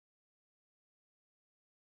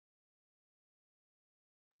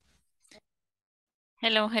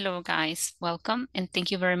Hello, hello guys. Welcome and thank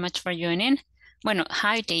you very much for joining. Bueno,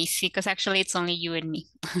 hi Daisy, because actually it's only you and me.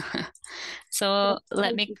 So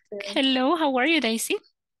let me, hello, how are you Daisy?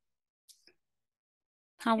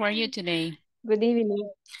 How are you today? Good evening.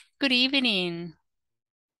 Good evening.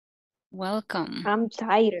 Welcome. I'm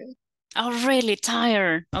tired. Oh, really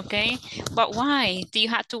tired, okay. But why? Do you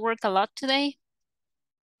have to work a lot today?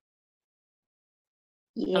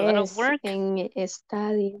 A lot of Yes, work? in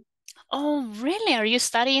study. Oh, really? Are you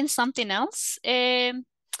studying something else,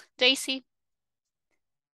 Daisy?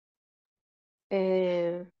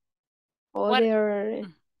 Uh, What? other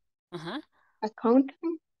Uh-huh.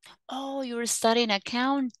 accountant. Oh, you're studying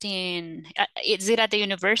accounting. Is it at the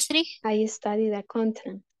university? I studied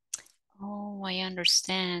accountant. Oh, I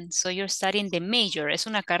understand. So you're studying the major. Es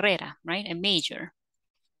una carrera, right? A major.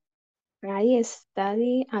 I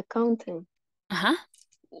study accountant. Ajá.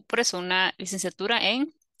 Por eso, una licenciatura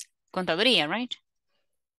en contaduría, right?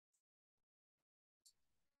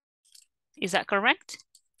 Is that correct?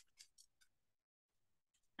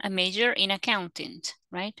 A major in accounting,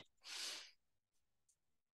 right?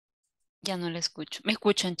 Ya no le escucho. ¿Me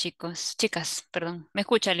escuchan, chicos? Chicas, perdón. ¿Me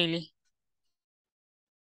escucha, Lily?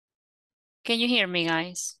 Can you hear me,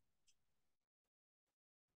 guys?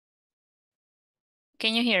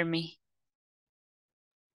 Can you hear me?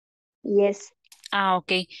 Yes. Ah,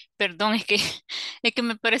 ok. Perdón, es que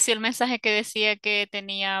me pareció el mensaje que decía que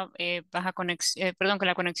tenía baja conexión, perdón, que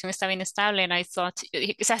la conexión estaba inestable, and I thought,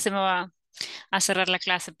 quizás se me va a cerrar la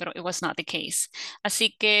clase, pero it was not the case.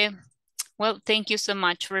 Así que, well, thank you so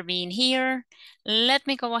much for being here. Let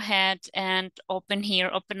me go ahead and open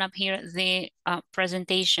up here the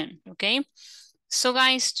presentation, okay? So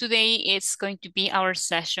guys, today it's going to be our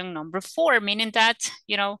session number 4, meaning that,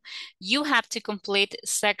 you have to complete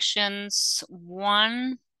sections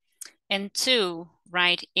 1 and 2,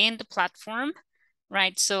 right, in the platform,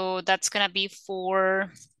 right? So that's gonna be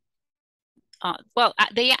for, I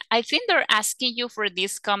think they're asking you for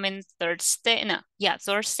this coming Thursday, no, yeah,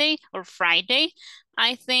 Thursday or Friday,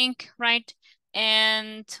 I think, right?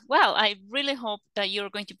 And well, I really hope that you're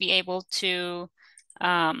going to be able to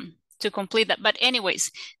complete that. But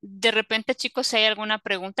anyways, de repente, chicos, si hay alguna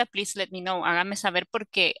pregunta, please let me know. Hágame saber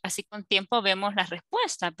porque así con tiempo vemos las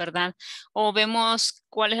respuestas, ¿verdad? O vemos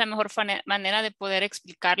cuál es la mejor manera de poder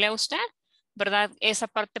explicarle a usted, ¿verdad? Esa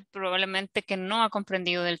parte probablemente que no ha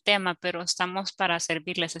comprendido del tema, pero estamos para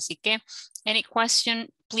servirles. Así que, any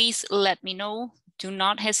question, please let me know. Do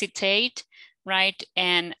not hesitate, right?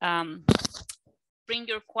 And bring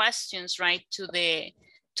your questions, right, to the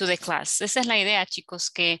class. Esa es la idea, chicos,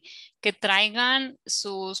 que traigan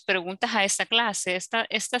sus preguntas a esta clase. Esta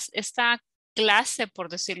clase, por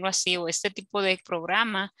decirlo así, o este tipo de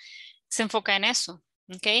programa, se enfoca en eso,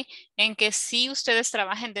 ¿ok? En que si ustedes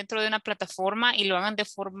trabajen dentro de una plataforma y lo hagan de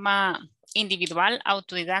forma individual,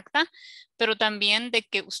 autodidacta, pero también de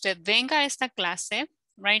que usted venga a esta clase,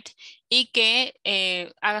 right? Y que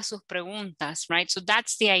haga sus preguntas, right? So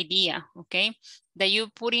that's the idea, okay? That you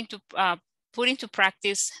put into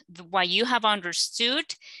practice what you have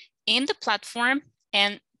understood in the platform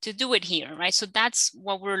and to do it here, right? So that's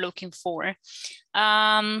what we're looking for.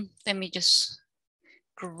 Let me just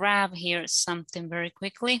grab here something very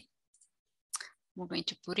quickly. We're going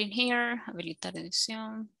to put in here, habilitar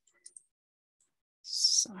edición.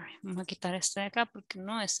 Sorry, vamos a quitar este de acá porque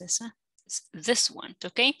no es esa. It's this one,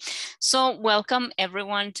 okay? So welcome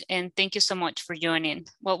everyone and thank you so much for joining.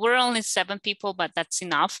 Well, we're only 7 people, but that's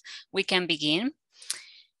enough. We can begin.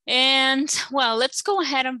 And well, let's go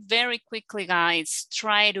ahead and very quickly, guys,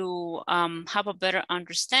 try to have a better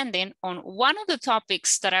understanding on one of the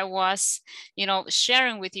topics that I was,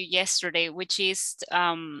 sharing with you yesterday, which is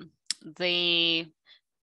the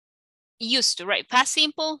used to, right? Past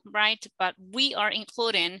simple, right? But we are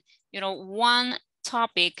including, one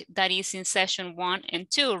topic that is in session 1 and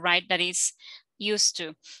 2, right? That is used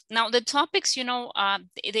to. Now the topics,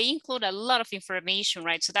 they include a lot of information,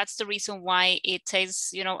 right? So that's the reason why it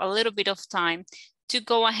takes, a little bit of time to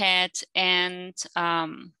go ahead and,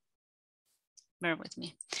 bear with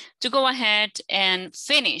me, to go ahead and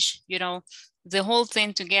finish, the whole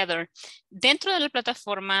thing together. Dentro de la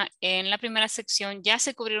plataforma, en la primera sección ya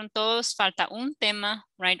se cubrieron todos, falta un tema,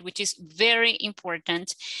 right, which is very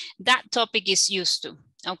important. That topic is used to,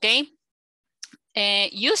 okay?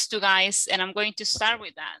 Used to, guys, and I'm going to start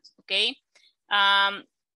with that, okay?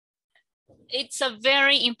 It's a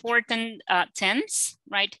very important tense,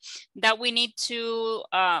 right? That we need to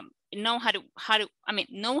know how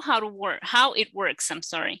it works, I'm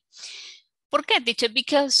sorry. ¿Por qué, teacher?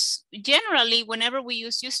 Because generally, whenever we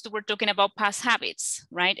use used to, we're talking about past habits,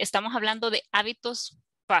 right? Estamos hablando de hábitos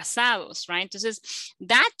pasados, right? Entonces,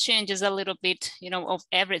 that changes a little bit, of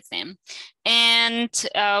everything. And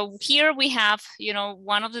here we have,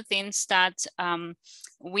 one of the things that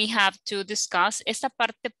we have to discuss. Esta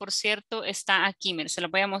parte, por cierto, está aquí. Mire, se la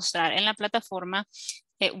voy a mostrar en la plataforma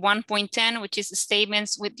 1.10, which is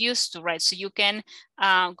statements with used to, right? So you can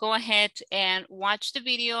go ahead and watch the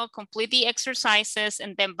video, complete the exercises,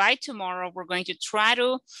 and then by tomorrow, we're going to try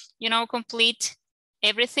to, complete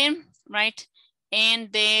everything, right?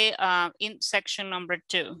 And the in section number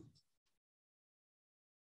 2.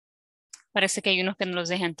 Parece que hay unos que no los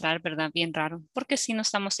deja entrar, ¿verdad? Bien raro, porque sí no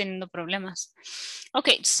estamos teniendo problemas.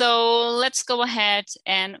 Okay, so let's go ahead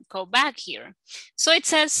and go back here. So it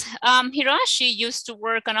says, Hiroshi used to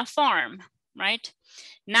work on a farm, right?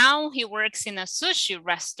 Now he works in a sushi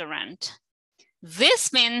restaurant.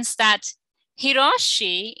 This means that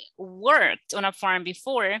Hiroshi worked on a farm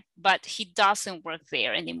before, but he doesn't work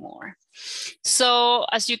there anymore. So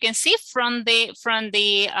as you can see from the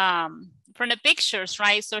pictures,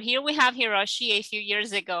 right? So here we have Hiroshi a few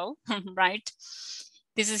years ago, right?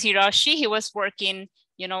 This is Hiroshi. He was working,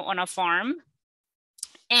 on a farm.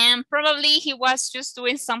 And probably he was just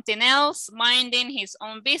doing something else, minding his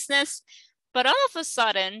own business. But all of a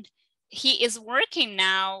sudden, he is working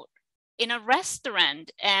now in a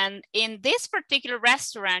restaurant. And in this particular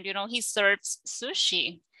restaurant, he serves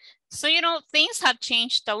sushi. So, things have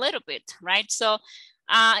changed a little bit, right? So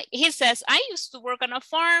he says, I used to work on a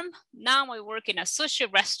farm. Now I work in a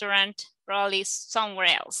sushi restaurant, probably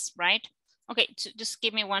somewhere else, right? Okay, just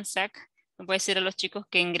give me 1 sec. Le voy a decir a los chicos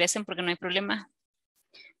que ingresen porque no hay problema.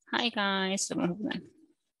 Hi guys.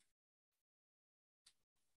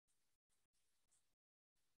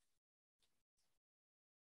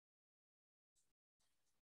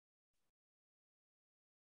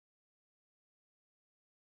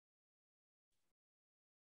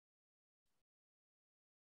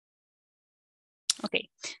 Okay,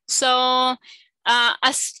 so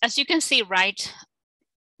as you can see, right,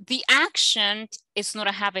 the action is not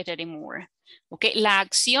a habit anymore. Okay, la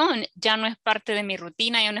acción ya no es parte de mi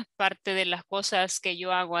rutina, ya no es parte de las cosas que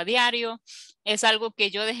yo hago a diario, es algo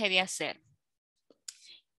que yo dejé de hacer.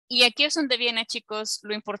 Y aquí es donde viene, chicos,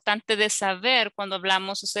 lo importante de saber cuando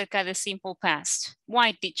hablamos acerca de simple past.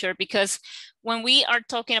 Why, teacher? Because when we are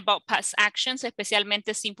talking about past actions,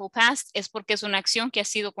 especialmente simple past, es porque es una acción que ha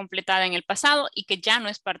sido completada en el pasado y que ya no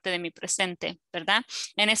es parte de mi presente, ¿verdad?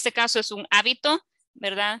 En este caso es un hábito,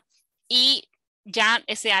 ¿verdad? Y ya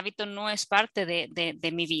ese hábito no es parte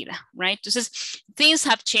de mi vida, right? Entonces, things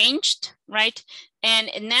have changed, right? And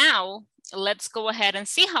now, let's go ahead and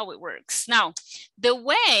see how it works. Now, the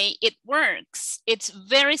way it works, it's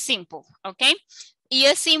very simple, okay? Y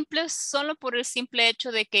es simple solo por el simple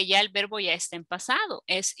hecho de que ya el verbo ya está en pasado.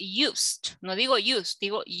 Es used. No digo used,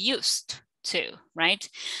 digo used to, right?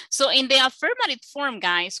 So in the affirmative form,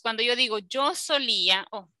 guys, cuando yo digo yo solía,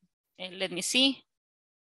 let me see.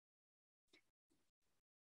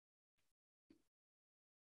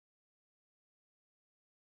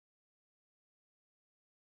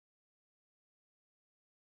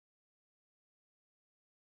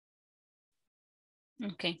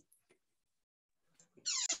 Okay.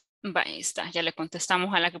 Ahí está, ya le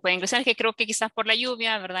contestamos a la que puede ingresar, que creo que quizás por la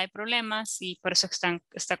lluvia, ¿verdad? Hay problemas y por eso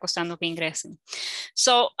está costando que ingresen.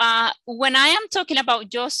 So, when I am talking about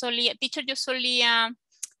yo solía, teacher, yo solía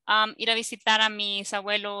ir a visitar a mis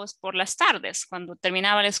abuelos por las tardes cuando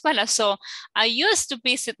terminaba la escuela. So, I used to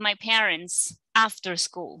visit my parents after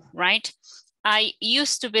school, right? I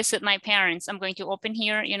used to visit my parents. I'm going to open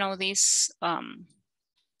here, this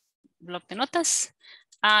block de notas.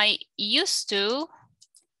 I used to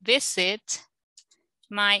visit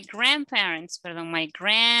my grandparents,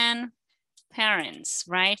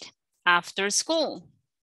 right? After school,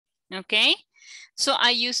 okay? So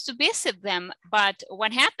I used to visit them, but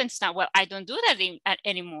what happens now? Well, I don't do that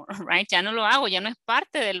anymore, right? Ya no lo hago, ya no es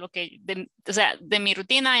parte de lo que, de mi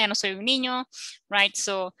rutina, ya no soy un niño, right?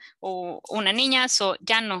 So, o una niña, so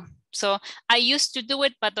ya no. So I used to do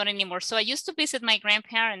it, but not anymore. So I used to visit my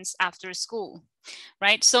grandparents after school,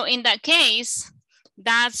 right? So in that case,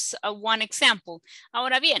 that's one example.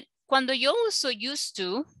 Ahora bien, cuando yo uso used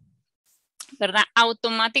to, ¿verdad?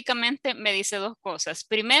 Automáticamente me dice dos cosas.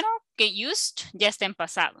 Primero, que used ya está en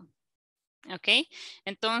pasado. ¿Ok?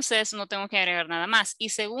 Entonces no tengo que agregar nada más. Y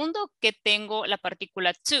segundo, que tengo la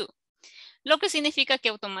partícula to. Lo que significa que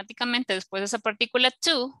automáticamente después de esa partícula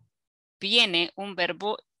to, viene un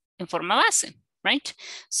verbo en forma base, right?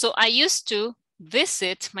 So I used to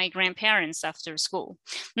visit my grandparents after school.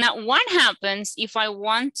 Now, what happens if I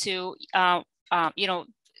want to,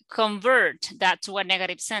 convert that to a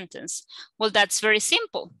negative sentence? Well, that's very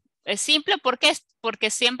simple. Es simple porque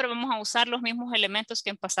siempre vamos a usar los mismos elementos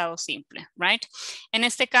que en pasado simple, right? En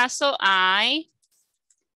este caso, I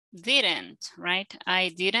didn't, right? I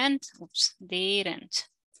didn't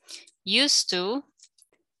used to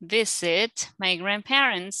visit my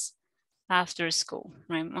grandparents after school,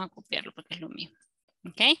 right? Vamos a copiarlo porque es lo mismo,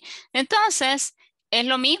 ¿ok? Entonces, es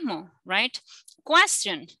lo mismo, right?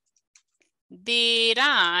 Question, did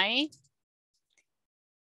I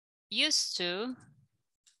used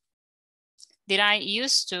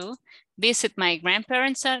to visit my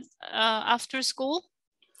grandparents after school?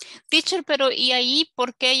 Teacher, pero ¿y ahí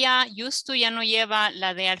por qué ya used to ya no lleva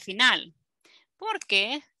la D al final?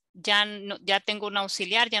 Porque ya tengo un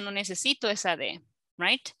auxiliar, ya no necesito esa D,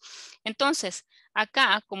 right? Entonces,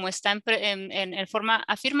 acá, como está en forma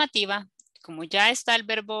afirmativa, como ya está el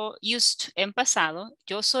verbo used en pasado,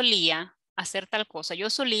 yo solía hacer tal cosa, yo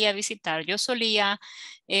solía visitar, yo solía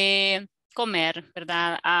comer,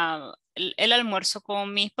 ¿verdad? El almuerzo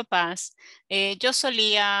con mis papás, yo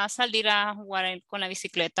solía salir a jugar con la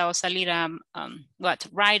bicicleta o salir a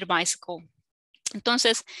ride bicycle.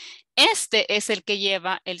 Entonces, este es el que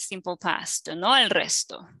lleva el simple past, no el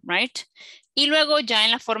resto, right? Y luego ya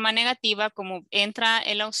en la forma negativa, como entra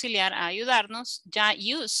el auxiliar a ayudarnos, ya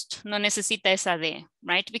used no necesita esa D,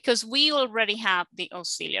 right? Because we already have the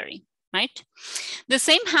auxiliary, right? The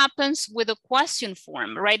same happens with the question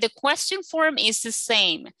form, right? The question form is the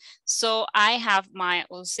same. So I have my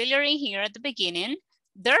auxiliary here at the beginning.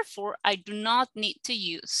 Therefore, I do not need to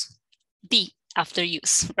use the after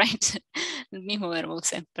use, right? El mismo verbo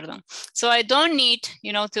usé, perdón. So I don't need,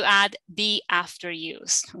 to add the after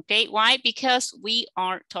use, okay? Why? Because we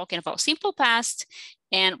are talking about simple past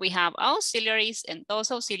and we have auxiliaries, and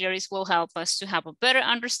those auxiliaries will help us to have a better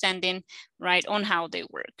understanding, right, on how they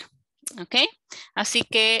work, okay? Así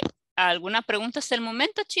que, ¿alguna pregunta hasta el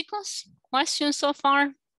momento, chicos? Questions so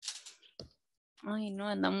far? Ay, no,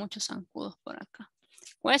 andan muchos zancudos por acá.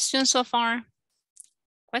 Questions so far?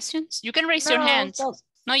 Questions? You can raise your hand.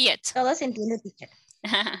 Not yet. Todo se entiende, teacher.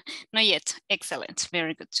 Not yet. Excellent.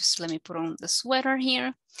 Very good. Just let me put on the sweater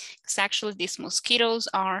here. Because actually these mosquitoes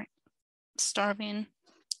are starving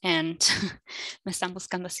and me están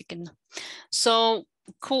buscando, así que no. So,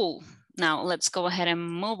 cool. Now let's go ahead and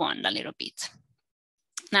move on a little bit.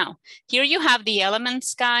 Now, here you have the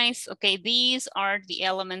elements, guys. Okay, these are the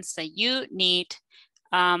elements that you need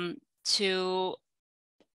to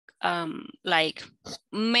like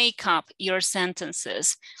make up your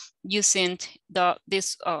sentences using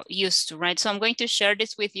this used to, right? So I'm going to share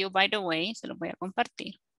this with you, by the way. Se lo voy a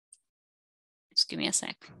compartir. Just give me a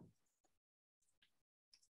sec.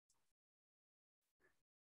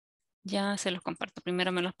 Ya se los comparto.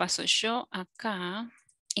 Primero me los paso yo acá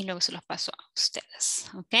y luego se los paso a ustedes.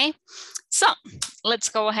 Okay? So let's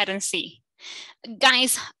go ahead and see.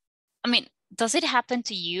 Guys, I mean, does it happen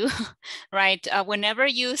to you, right? Whenever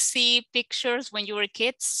you see pictures when you were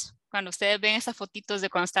kids, cuando ustedes ven esas fotitos de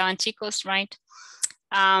cuando estaban chicos, right?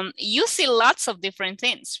 You see lots of different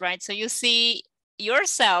things, right? So you see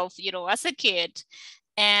yourself, as a kid.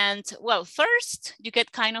 And well, first you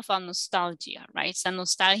get kind of a nostalgia, right? Esa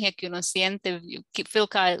nostalgia que uno siente, you feel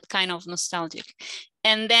kind of nostalgic.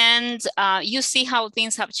 And then you see how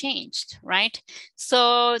things have changed, right?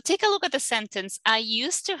 So take a look at the sentence. I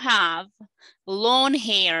used to have long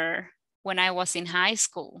hair when I was in high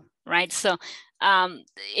school, right? So, and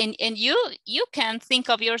you can think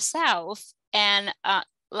of yourself and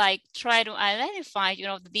like try to identify,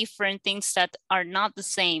 the different things that are not the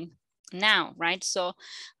same now, right? So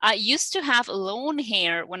I used to have long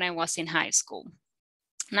hair when I was in high school.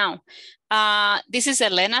 Now, this is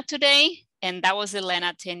Elena today. And that was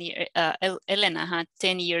Elena 10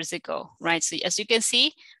 years ago, right? So as you can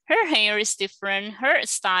see, her hair is different, her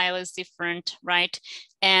style is different, right?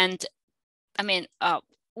 And I mean,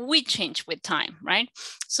 we change with time, right?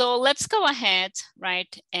 So let's go ahead,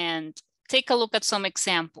 right? And take a look at some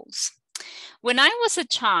examples. When I was a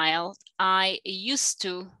child, I used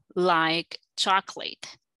to like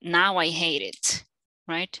chocolate. Now I hate it,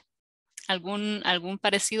 right? ¿Algún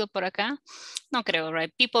parecido por acá? No creo,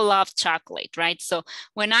 right? People love chocolate, right? So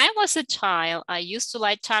when I was a child, I used to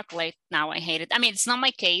like chocolate. Now I hate it. I mean, it's not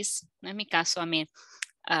my case. No es mi caso. I mean,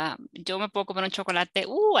 yo me puedo comer un chocolate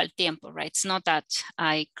al tiempo, right? It's not that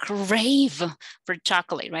I crave for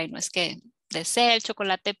chocolate, right? No es que desee el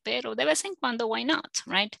chocolate, pero de vez en cuando, why not,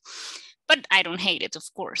 right? But I don't hate it, of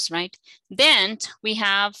course, right? Then we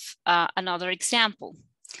have another example.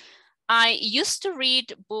 I used to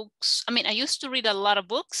read books. I mean, I used to read a lot of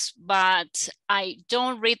books, but I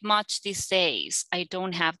don't read much these days. I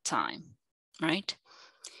don't have time, right?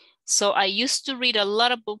 So I used to read a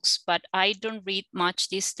lot of books, but I don't read much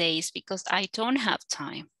these days because I don't have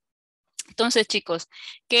time. Entonces, chicos,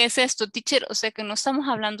 ¿qué es esto, teacher? O sea, que no estamos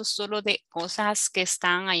hablando solo de cosas que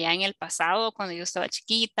están allá en el pasado, cuando yo estaba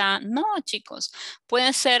chiquita. No, chicos,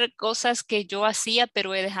 pueden ser cosas que yo hacía,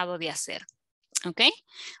 pero he dejado de hacer. ¿Ok?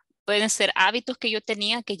 Pueden ser hábitos que yo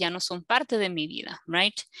tenía que ya no son parte de mi vida,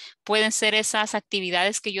 right? Pueden ser esas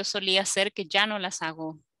actividades que yo solía hacer que ya no las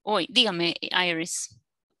hago hoy. Dígame, Iris.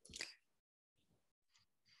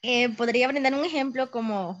 Podría brindar un ejemplo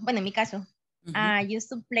como, bueno, en mi caso, I used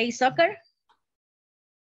to play soccer.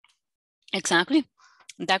 Exactly.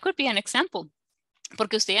 That could be an example.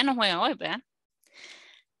 Porque usted ya no juega hoy, ¿verdad?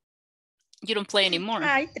 You don't play anymore.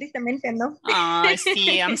 Ay, tristemente no. Oh,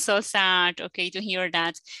 see, I'm so sad. Okay, to hear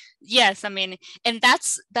that. Yes, I mean, and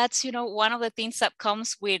that's you know, one of the things that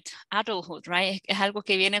comes with adulthood, right? Es algo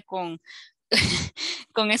que viene con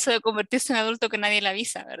con eso de convertirse en adulto que nadie le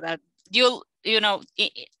avisa, ¿verdad? You know,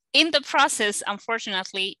 in the process,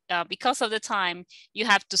 unfortunately, because of the time, you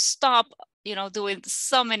have to stop, you know, doing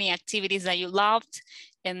so many activities that you loved,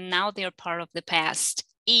 and now they're part of the past.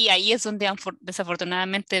 Y ahí es donde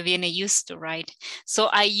desafortunadamente viene used to, right? So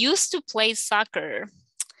I used to play soccer,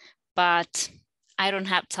 but I don't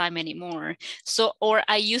have time anymore. So, or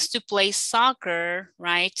I used to play soccer,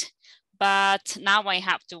 right? But now I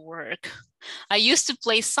have to work. I used to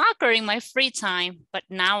play soccer in my free time, but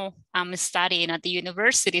now I'm studying at the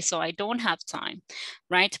university, so I don't have time,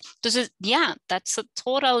 right? Entonces, yeah, that's a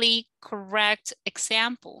totally correct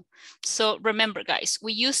example. So remember, guys,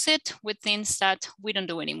 we use it with things that we don't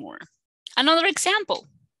do anymore. Another example,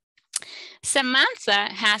 Samantha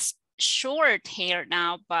has short hair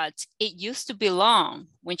now, but it used to be long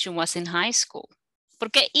when she was in high school. ¿Por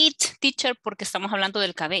qué it, teacher? Porque estamos hablando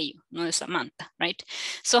del cabello, no de Samantha, right?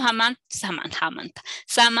 So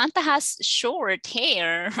Samantha has short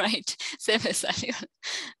hair, right? Se me salió.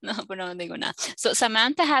 No, pero no digo nada. So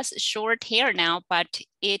Samantha has short hair now, but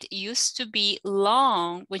it used to be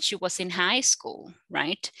long when she was in high school,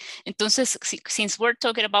 right? Entonces, since we're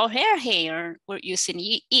talking about her hair, we're using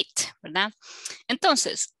it, ¿verdad?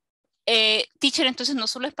 Entonces, teacher, entonces no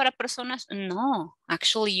solo es para personas. No,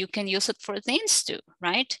 actually you can use it for things too,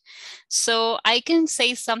 right? So I can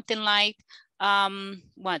say something like, the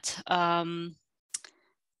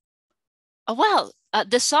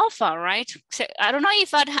sofa, right? So I don't know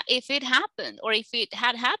if it happened or if it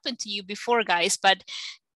had happened to you before, guys, but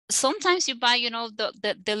sometimes you buy, you know,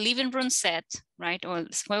 the living room set, right? Or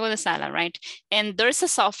juego de sala, right? And there's a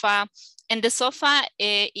sofa, and the sofa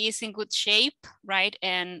is in good shape, right?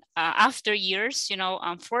 And after years, you know,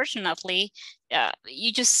 unfortunately,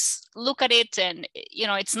 you just look at it and, you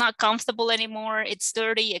know, it's not comfortable anymore, it's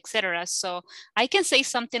dirty, etc. So I can say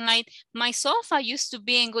something like, my sofa used to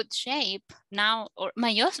be in good shape now, or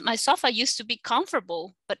my sofa used to be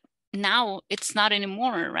comfortable, but now it's not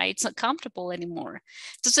anymore, right? It's not comfortable anymore.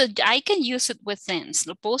 So I can use it with things.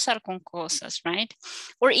 Lo puedo usar con cosas, right?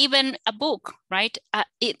 Or even a book, right?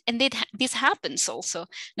 This happens also.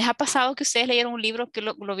 ¿Les ha pasado que ustedes leyeron un libro que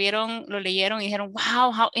lo leyeron y dijeron, wow,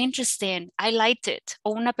 how interesting, I liked it?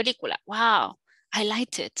 O una película, wow, I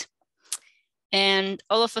liked it. And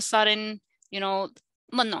all of a sudden, you know,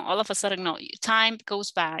 well, no, all of a sudden, no, time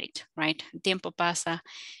goes by, right? Tiempo pasa.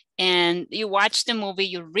 And you watch the movie,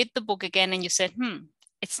 you read the book again, and you said,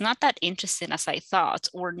 it's not that interesting as I thought,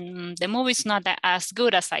 or the movie's not that as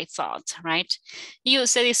good as I thought, right? You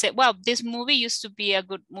said, well, this movie used to be a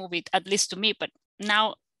good movie, at least to me, but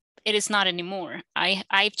now it is not anymore.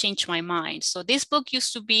 I've changed my mind. So this book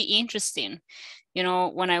used to be interesting. You know,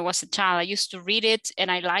 when I was a child, I used to read it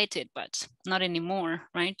and I liked it, but not anymore,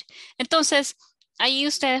 right? Entonces, ahí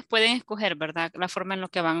ustedes pueden escoger, ¿verdad? La forma en lo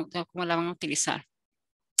que cómo la van a utilizar.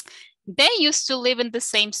 They used to live in the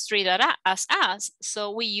same street as us, so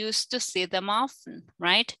we used to see them often,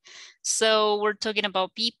 right? So we're talking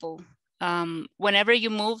about people. Whenever you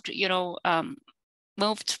moved, you know,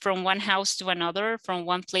 moved from one house to another, from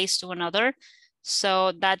one place to another,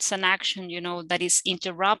 so that's an action, you know, that is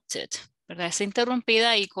interrupted. ¿Verdad? Es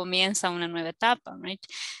interrumpida y comienza una nueva etapa, right?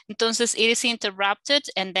 Entonces, it is interrupted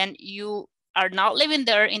and then you are not living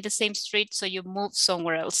there in the same street, so you move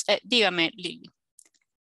somewhere else. Dígame, Lily.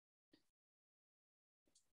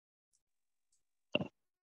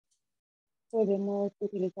 Podemos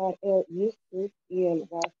utilizar el used to y el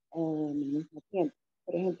was al mismo tiempo.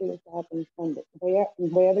 Por ejemplo, yo estaba pensando,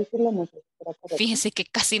 voy a decirlo más. Fíjese que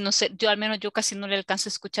casi no sé, yo al menos yo casi no le alcanzo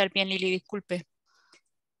a escuchar bien, Lili, disculpe.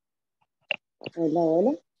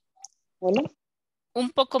 Hola. Un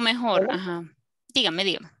poco mejor, ¿Hola? ajá.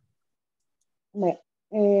 Dígame. Bueno,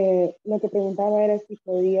 lo que preguntaba era si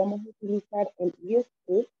podíamos utilizar el used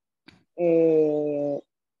to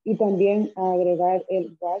Y también agregar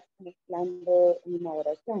el was mezclando en una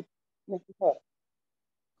oración. Mejor.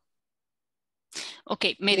 Ok,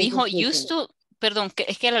 me No sé dijo si used to, perdón, que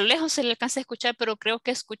es que a lo lejos se le alcanza a escuchar, pero creo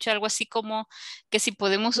que escuché algo así como que si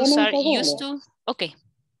podemos Deme un usar used segundo. to. Ok,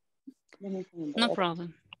 Deme un segundo. no Ok.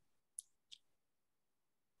 problem.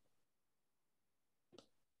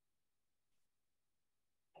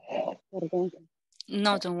 Perdón.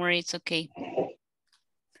 No, don't worry, it's okay.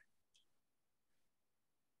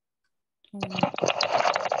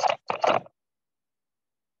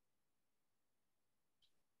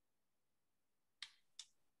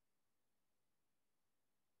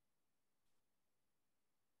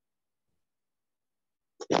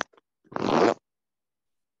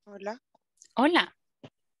 Hola. Hola.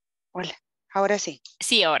 Hola. Ahora sí.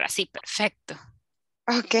 Sí, ahora sí, perfecto.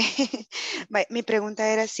 Ok. Mi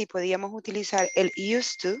pregunta era si podíamos utilizar el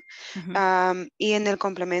used to y en el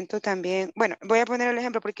complemento también. Bueno, voy a poner el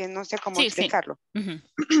ejemplo porque no sé cómo Sí, sí. explicarlo.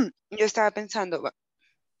 Yo estaba pensando,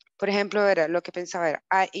 por ejemplo, lo que pensaba era,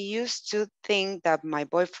 I used to think that my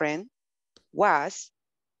boyfriend was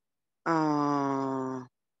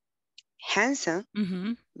handsome,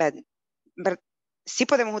 but sí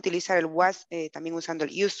podemos utilizar el was también usando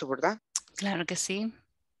el used to, ¿verdad? Claro que sí.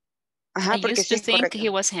 Ajá, I porque used sí to es think correcto. he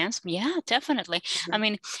was handsome. Yeah, definitely. I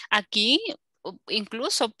mean, aquí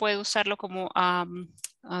incluso puede usarlo como, a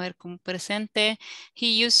ver, como presente.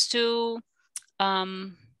 He used to,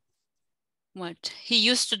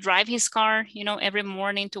 he used to drive his car, you know, every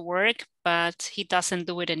morning to work, but he doesn't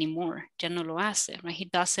do it anymore. Ya no lo hace, right? He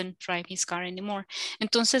doesn't drive his car anymore.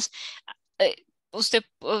 Entonces, usted,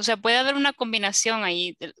 o sea, puede haber una combinación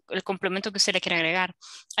ahí del el complemento que usted le quiere agregar.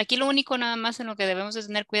 Aquí lo único nada más en lo que debemos de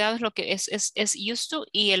tener cuidado es lo que es used to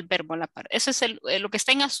y el verbo a la par. Eso es lo que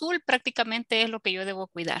está en azul prácticamente es lo que yo debo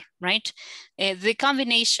cuidar, right? The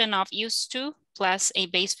combination of used to plus a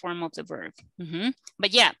base form of the verb.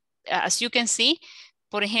 But yeah, as you can see,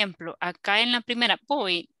 por ejemplo, acá en la primera,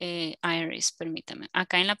 Iris, permítame,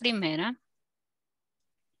 acá en la primera,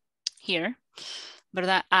 here,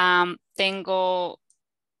 ¿verdad? Tengo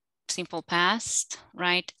simple past,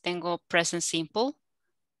 right? Tengo present simple,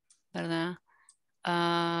 ¿verdad?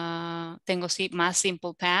 Tengo más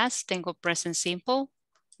simple past, tengo present simple,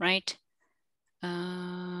 right?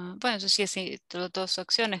 Bueno, eso sí es las dos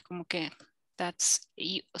acciones como que that's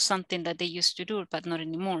something that they used to do, but not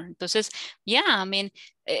anymore. Entonces, yeah, I mean,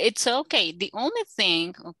 it's okay. The only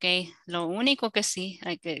thing, okay, lo único que sí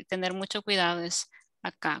hay que tener mucho cuidado es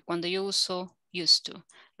acá, cuando yo uso used to,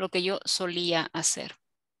 lo que yo solía hacer.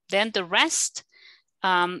 Then the rest,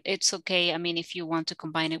 it's okay. I mean, if you want to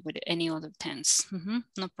combine it with any other tense,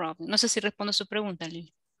 no problem. No sé si respondo su pregunta,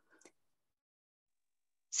 Lili.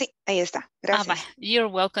 Sí, ahí está. Gracias. Vaya. You're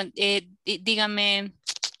welcome. Dígame,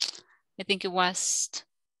 I think it was,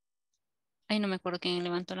 ay, no me acuerdo quién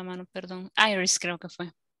levantó la mano, perdón. Iris creo que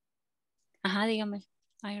fue. Ajá, dígame,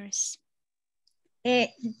 Iris.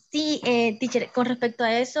 Sí, teacher, con respecto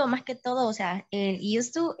a eso, más que todo, o sea, el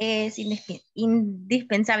used to es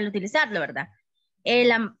indispensable utilizarlo, ¿verdad?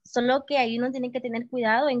 Solo que ahí uno tiene que tener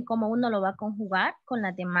cuidado en cómo uno lo va a conjugar con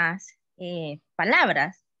las demás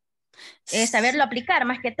palabras. Saberlo aplicar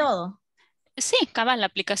más que todo. Sí, cabal, la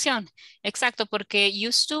aplicación. Exacto, porque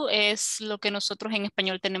used to es lo que nosotros en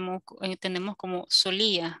español tenemos como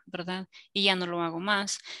solía, ¿verdad? Y ya no lo hago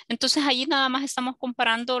más. Entonces allí nada más estamos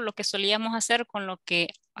comparando lo que solíamos hacer con lo que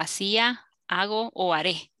hacía, hago o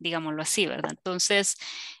haré, digámoslo así, ¿verdad? Entonces,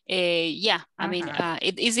 yeah, I mean,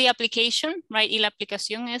 it is the application, right? Y la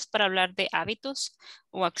aplicación es para hablar de hábitos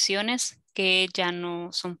o acciones que ya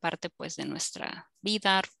no son parte, pues, de nuestra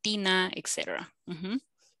vida, rutina, etc.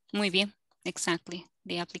 Muy bien. Exactly,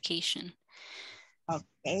 the application.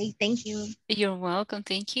 Okay, thank you. You're welcome,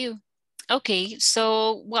 thank you. Okay,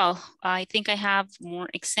 so, well, I think I have more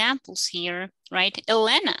examples here, right?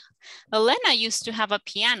 Elena used to have a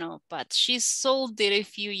piano, but she sold it a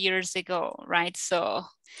few years ago, right? So,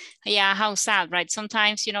 yeah, how sad, right?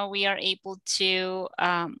 Sometimes, you know, we are able to,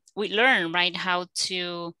 we learn, right, how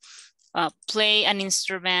to play an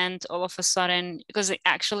instrument all of a sudden, because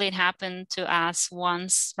it happened to us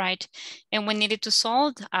once, right? And we needed to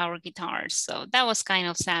solve our guitars. So that was kind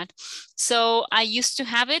of sad. So I used to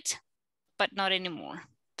have it, but not anymore.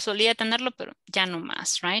 Solía tenerlo, pero ya no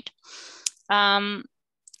más, right?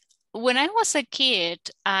 When I was a kid,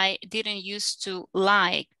 I didn't used to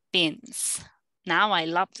like beans. Now I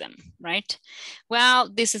love them, right? Well,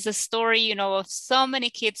 this is a story, you know, of so many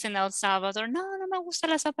kids in El Salvador. No me gusta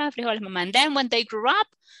la sopa de frijoles, mamá. And then when they grew up,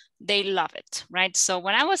 they love it, right? So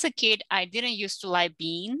when I was a kid, I didn't used to like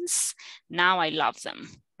beans. Now I love them,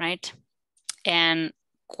 right? And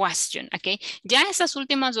question, ¿ok? Ya esas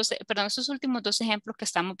últimas esos últimos dos ejemplos que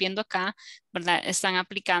estamos viendo acá, ¿verdad? Están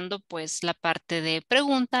aplicando pues la parte de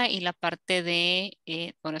pregunta y la parte de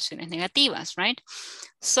oraciones negativas, right?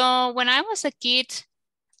 So, when I was a kid,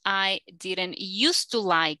 I didn't used to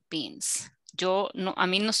like beans. A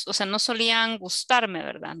mí no, o sea, no solían gustarme,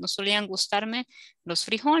 ¿verdad? No solían gustarme los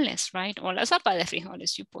frijoles, right? O la sopa de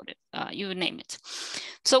frijoles, you put it, you name it.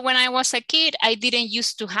 So when I was a kid, I didn't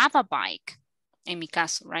used to have a bike. En mi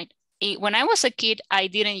caso, right? When I was a kid, I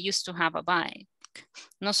didn't used to have a bike.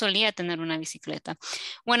 No solía tener una bicicleta.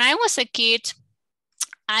 When I was a kid,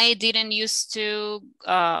 I didn't used to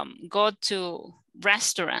go to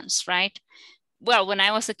restaurants, right? Well, when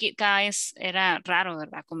I was a kid, guys, era raro,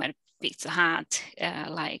 ¿verdad? Comer Pizza Hut,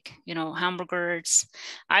 like, you know, hamburgers.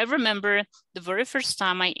 I remember the very first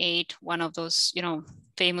time I ate one of those, you know,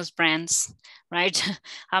 famous brands, right?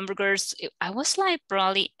 Hamburgers. I was like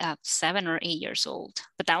probably 7 or 8 years old,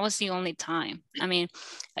 but that was the only time. I mean,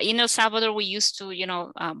 in El Salvador, we used to, you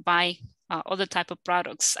know, buy other type of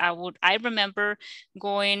products. I remember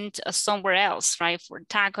going somewhere else, right, for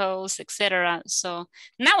tacos, etc. So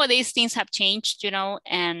nowadays things have changed, you know,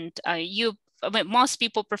 and most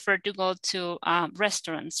people prefer to go to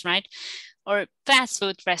restaurants, right, or fast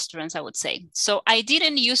food restaurants, I would say. So I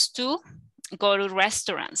didn't used to go to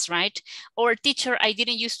restaurants, right? Or teacher, I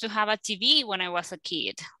didn't used to have a TV when I was a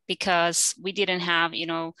kid because we didn't have, you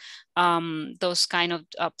know, those kind of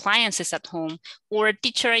appliances at home. Or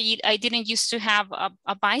teacher, I didn't used to have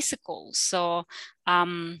a bicycle. So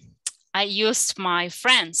I used my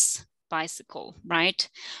friend's bicycle, right?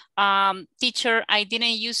 Teacher, I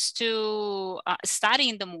didn't used to study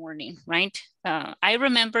in the morning, right? I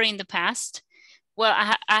remember in the past, well,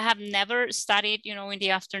 I have never studied, you know, in the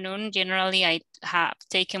afternoon. Generally, I have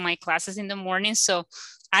taken my classes in the morning. So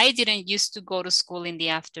I didn't used to go to school in the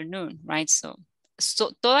afternoon, right? So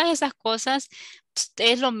todas esas cosas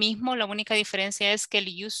es lo mismo. La única diferencia es que el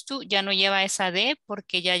used to ya no lleva esa D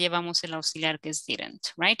porque ya llevamos el auxiliar que es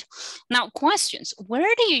didn't, right? Now, questions.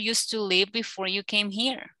 Where do you used to live before you came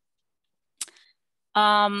here?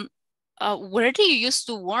 Where do you used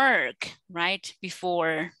to work, right,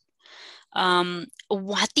 before?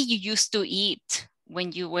 What did you used to eat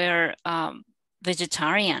when you were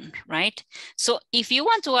vegetarian, right? So if you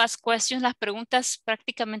want to ask questions, las preguntas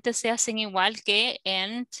prácticamente se hacen igual que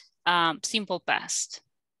en simple past.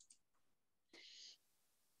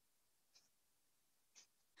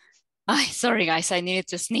 Sorry guys, I needed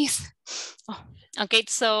to sneeze. Oh, okay,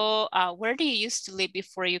 so where do you used to live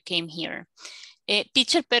before you came here?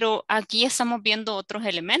 Teacher, pero aquí estamos viendo otros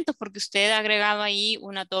elementos porque usted ha agregado ahí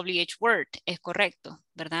una WH word, es correcto,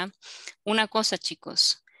 ¿verdad? Una cosa,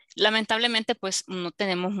 chicos, lamentablemente pues no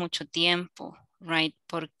tenemos mucho tiempo, right?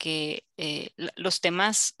 Porque los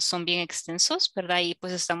temas son bien extensos, ¿verdad? Y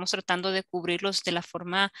pues estamos tratando de cubrirlos de la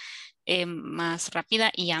forma más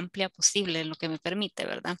rápida y amplia posible, lo que me permite,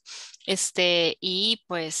 ¿verdad? Y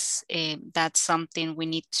pues that's something we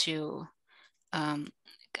need to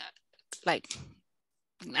like,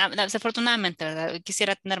 desafortunadamente, ¿verdad?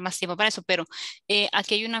 Quisiera tener más tiempo para eso, pero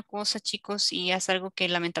aquí hay una cosa, chicos, y es algo que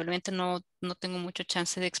lamentablemente no tengo mucho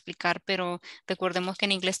chance de explicar, pero recordemos que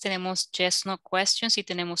en inglés tenemos yes, no questions y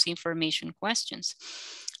tenemos information questions.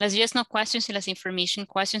 Las yes, no questions y las information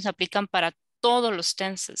questions aplican para todos los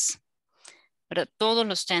tenses, ¿verdad? Todos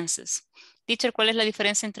los tenses. Teacher, ¿cuál es la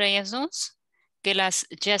diferencia entre ellas dos? Que las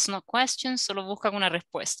yes, no questions solo buscan una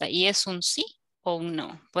respuesta y es un sí o un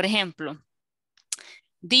no. Por ejemplo,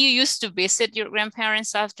 do you used to visit your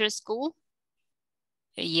grandparents after school?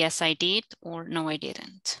 Yes, I did, or no, I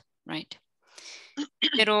didn't, right?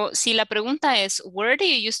 Pero si la pregunta es, where do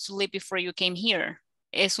you used to live before you came here?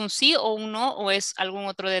 ¿Es un sí o un no o es algún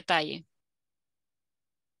otro detalle?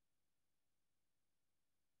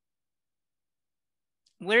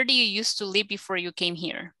 Where do you used to live before you came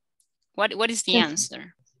here? What is the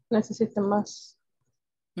answer? Necesita más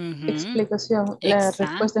explicación. La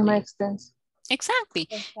respuesta es más extensa. Exactly.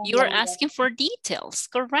 You're asking for details.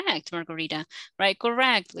 Correct, Margarita. Right,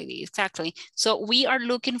 correct, Lily. Exactly. So we are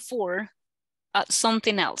looking for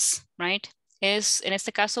something else, right? En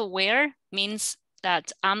este caso, where means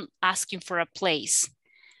that I'm asking for a place,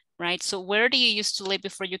 right? So where do you used to live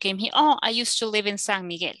before you came here? Oh, I used to live in San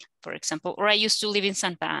Miguel, for example, or I used to live in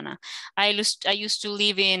Santa Ana. I used to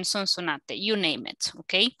live in Sonsonate, you name it,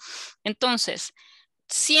 okay? Entonces,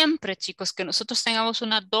 siempre, chicos, que nosotros tengamos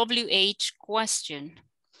una WH question,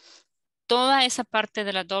 toda esa parte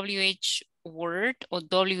de la WH word o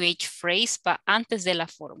WH phrase va antes de la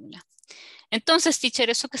fórmula. Entonces, teacher,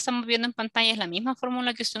 eso que estamos viendo en pantalla es la misma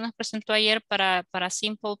fórmula que usted nos presentó ayer para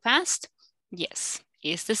simple past? Yes,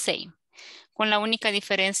 it's the same. con la única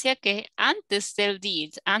diferencia que antes del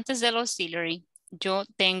did, antes del auxiliary, yo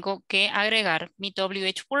tengo que agregar mi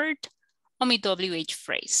WH word o mi WH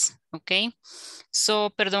phrase, ¿ok?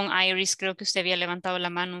 So, perdón, Iris, creo que usted había levantado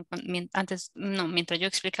la mano antes, no, mientras yo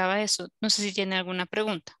explicaba eso. No sé si tiene alguna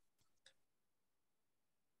pregunta.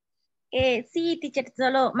 Sí, teacher,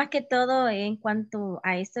 solo más que todo en cuanto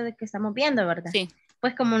a esto de que estamos viendo, ¿verdad? Sí.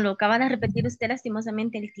 Pues como lo acaba de repetir usted,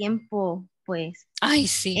 lastimosamente el tiempo, pues, Ay,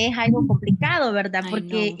 sí. es algo complicado, ¿verdad? I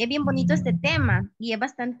Porque know. es bien bonito este tema y es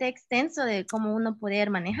bastante extenso de cómo uno poder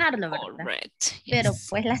manejarlo, ¿verdad? Correct. Pero Yes.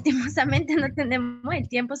 pues lastimosamente no tenemos el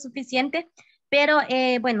tiempo suficiente. Pero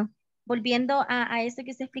bueno, volviendo a esto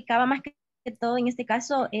que se explicaba más que todo en este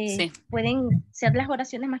caso, Sí. pueden ser las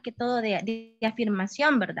oraciones más que todo de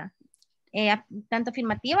afirmación, ¿verdad? Tanto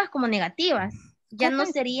afirmativas como negativas. Ya no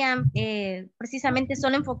Correcto. serían precisamente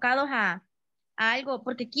solo enfocados a algo,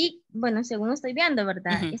 porque aquí, bueno, según estoy viendo,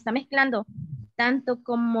 ¿verdad? Ujú, Está mezclando tanto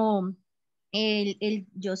como el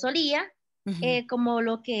yo solía, ujú, como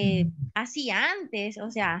lo que hacía antes,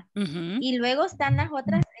 o sea, ujú. y luego están las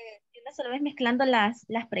otras, una sola vez mezclando las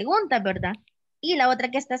preguntas, ¿verdad? Y la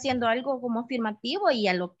otra que está haciendo algo como afirmativo y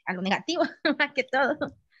a lo negativo, más que todo.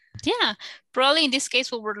 Yeah, probably in this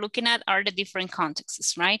case what we're looking at are the different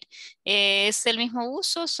contexts, right? Es el mismo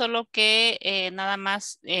uso, solo que nada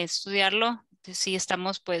más estudiarlo si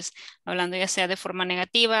estamos pues hablando ya sea de forma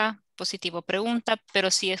negativa, positivo pregunta,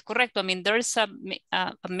 pero sí es correcto. I mean, there's a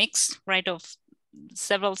mix, right, of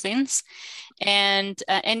several things. And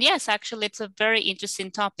yes, actually it's a very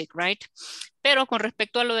interesting topic, right? Pero con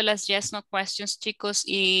respecto a lo de las yes, no questions, chicos,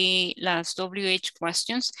 y las WH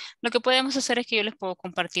questions, lo que podemos hacer es que yo les puedo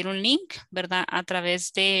compartir un link, ¿verdad?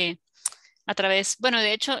 Bueno,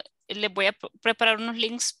 de hecho, les voy a preparar unos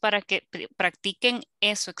links para que practiquen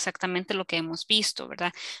eso exactamente lo que hemos visto,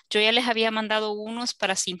 ¿verdad? Yo ya les había mandado unos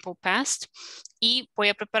para Simple Past y voy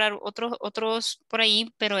a preparar otros por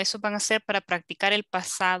ahí, pero esos van a ser para practicar el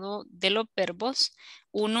pasado de los verbos,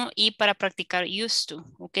 y para practicar used to,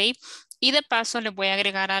 ¿ok? Y de paso les voy a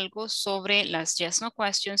agregar algo sobre las yes, no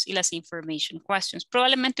questions y las information questions.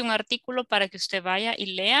 Probablemente un artículo para que usted vaya y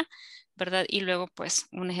lea, ¿verdad? Y luego pues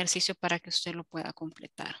un ejercicio para que usted lo pueda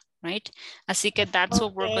completar, right? Así que that's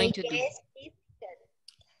what we're going to do. Yes, please.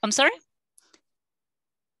 I'm sorry?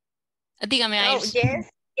 Dígame, No, Iris.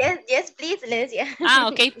 yes, please, le decía. Ah,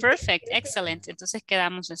 ok, perfect, excellent. Entonces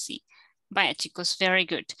quedamos así. Vaya, chicos, very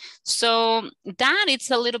good. So that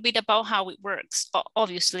it's a little bit about how it works.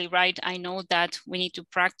 Obviously, right? I know that we need to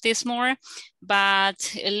practice more, but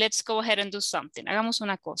let's go ahead and do something. Hagamos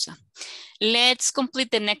una cosa. Let's complete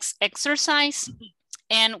the next exercise.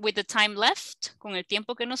 And with the time left, con el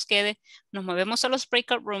tiempo que nos quede, nos movemos a los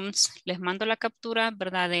breakout rooms. Les mando la captura,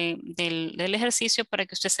 ¿verdad? Del ejercicio para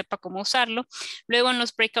que usted sepa cómo usarlo. Luego en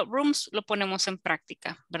los breakout rooms lo ponemos en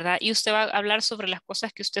práctica, ¿verdad? Y usted va a hablar sobre las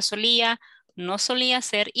cosas que usted no solía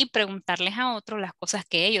hacer y preguntarles a otros las cosas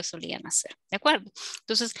que ellos solían hacer, ¿de acuerdo?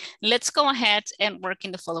 Entonces, let's go ahead and work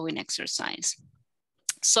in the following exercise.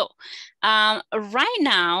 So, right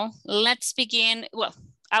now, let's begin. Well,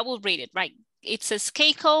 I will read it, right? It says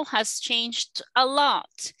Keiko has changed a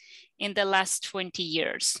lot in the last 20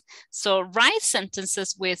 years. So write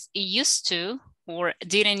sentences with used to, or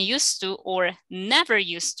didn't used to, or never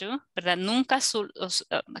used to, ¿verdad? Nunca,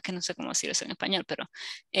 que no sé cómo decir eso en español, pero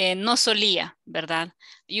no solía, ¿verdad?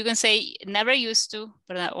 You can say never used to,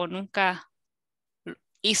 ¿verdad? O nunca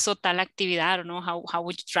hizo tal actividad. I don't know how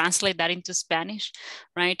would you translate that into Spanish,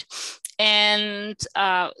 right? And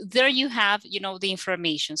there you have, the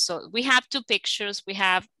information. So we have two pictures. We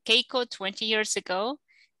have Keiko 20 years ago,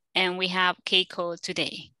 and we have Keiko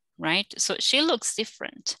today, right? So she looks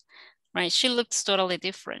different, right? She looks totally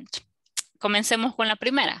different. Comencemos con la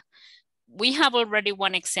primera. We have already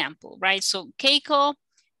one example, right? So Keiko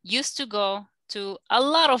used to go to a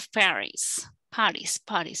lot of parties,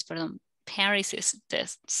 pardon. Paris is the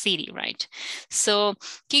city, right? So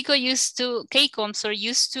Keiko used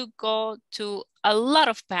to go to a lot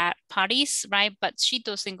of parties, right? But she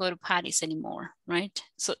doesn't go to parties anymore, right?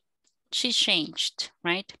 So she changed,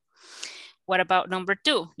 right? What about number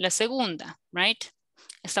 2? La segunda, right?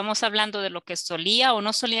 Estamos hablando de lo que solía o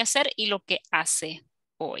no solía hacer y lo que hace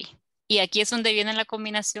hoy. Y aquí es donde viene la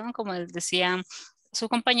combinación, como decían sus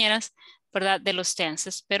compañeras, ¿verdad? De los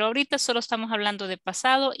tenses. Pero ahorita solo estamos hablando de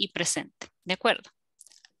pasado y presente, ¿de acuerdo?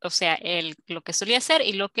 O sea, lo que solía hacer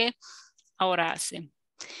y lo que ahora hace.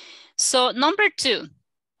 So, number 2.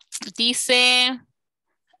 Dice,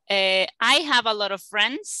 I have a lot of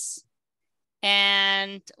friends.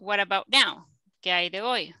 And what about now? ¿Qué hay de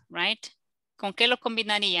hoy, right? ¿Con qué lo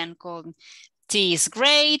combinarían? Con Tea is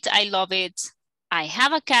great, I love it. I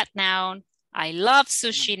have a cat now, I love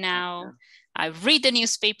sushi now. I read the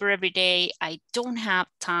newspaper every day. I don't have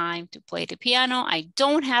time to play the piano. I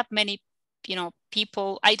don't have many,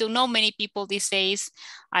 people. I don't know many people these days.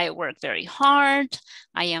 I work very hard.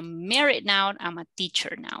 I am married now. I'm a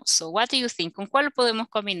teacher now. So what do you think? ¿Con cuál podemos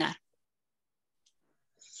combinar?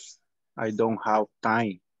 I don't have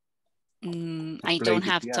time. I don't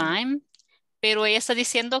have time. Pero ella está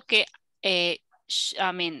diciendo que,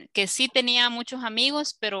 que sí tenía muchos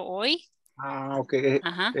amigos, pero hoy. Ah, ok.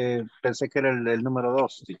 Pensé que era el número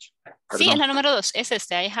 2, teacher. Sí, es la número 2. Es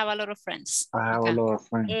este. I have a lot of friends. I have a lot of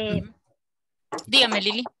friends. Dígame,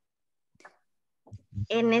 Lili.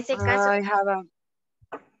 En ese caso. I have a...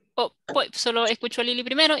 pues, solo escucho a Lili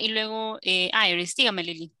primero y luego Iris. Dígame,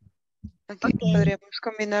 Lili. Okay. Podríamos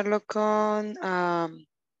combinarlo con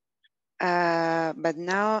but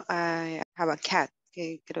now I have a cat.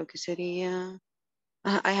 Que creo que sería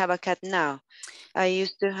I have a cat now. I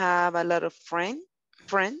used to have a lot of friends.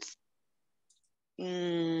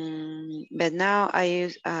 But now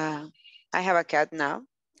I have a cat now.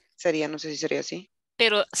 Sería, no sé si sería así.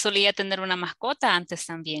 Pero solía tener una mascota antes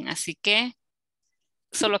también, así que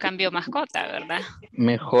solo cambió mascota, ¿verdad?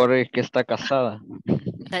 Mejor es que está casada.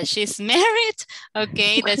 That she's married.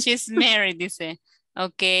 Okay, that she's married, dice.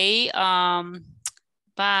 Okay,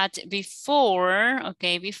 but before,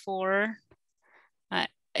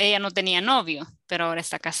 ella no tenía novio, pero ahora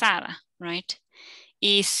está casada, right?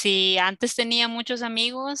 Y si antes tenía muchos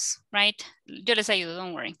amigos, right? Yo les ayudo,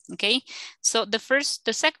 don't worry, okay? So the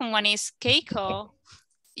second one is Keiko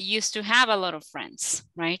used to have a lot of friends,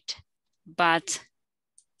 right? But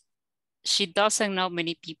she doesn't know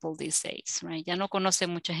many people these days, right? Ya no conoce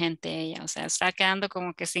mucha gente ella, o sea, está quedando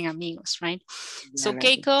como que sin amigos, right? So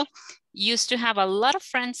Keiko used to have a lot of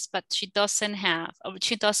friends, but she doesn't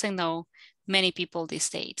know many people these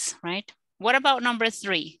days, right? What about number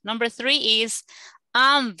 3? Number 3 is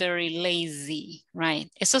I'm very lazy, right?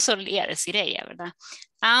 Eso solía decir ella, ¿verdad?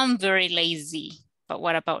 I'm very lazy. But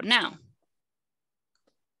what about now?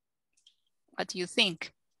 What do you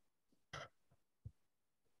think?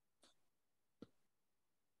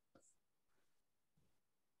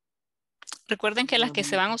 Recuerden que las que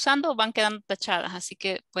se van usando van quedando tachadas, así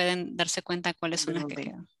que pueden darse cuenta cuáles son las que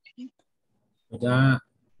quedan.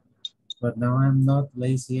 But now I'm not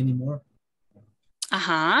lazy anymore.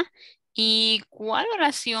 Ajá. ¿Y cuál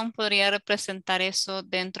oración podría representar eso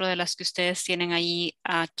dentro de las que ustedes tienen ahí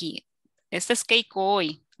aquí? Este es Keiko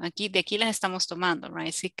hoy. Aquí, de aquí las estamos tomando, right?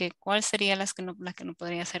 Así que, ¿cuál sería las que no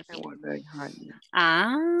podría ser bien?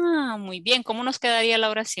 Ah, muy bien. ¿Cómo nos quedaría la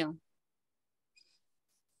oración?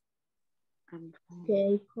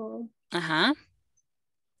 Keiko Ajá.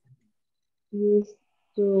 used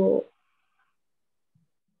to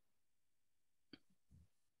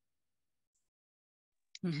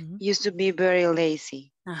Used to be very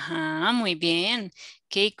lazy. Ajá, muy bien.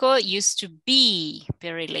 Keiko used to be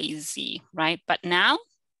very lazy, right? But now?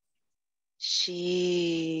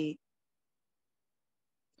 She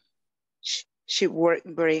worked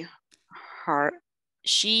very hard.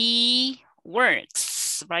 She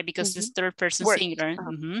works, right? Because it's third person singular.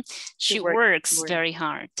 She works very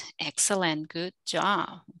hard. Excellent, good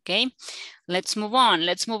job. Okay, let's move on.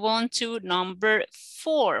 Let's move on to number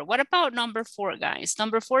 4. What about number 4, guys?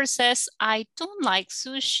 Number 4 says, I don't like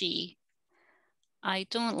sushi. I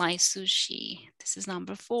don't like sushi. This is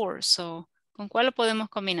number 4. So, ¿con cuál lo podemos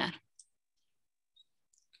combinar?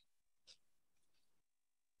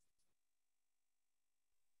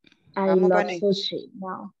 I love sushi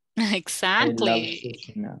now. Exactly. I love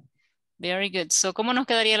sushi now. Very good. So, ¿cómo nos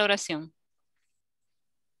quedaría la oración?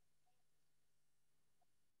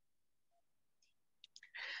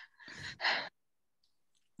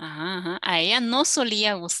 Ajá. A ella no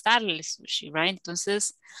solía gustarle el sushi, right?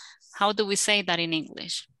 Entonces, how do we say that in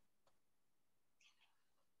English?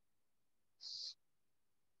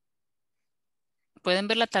 Pueden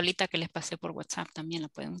ver la tablita que les pasé por WhatsApp, también la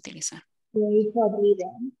pueden utilizar.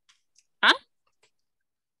 ¿Ah?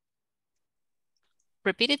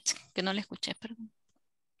 Repeat it, que no le escuché, perdón.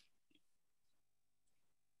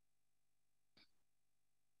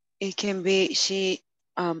 It can be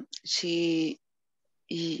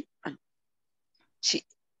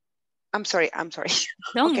I'm sorry.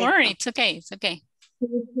 Don't worry, it's okay.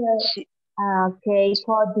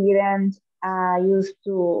 Keiko didn't used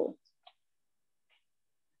to.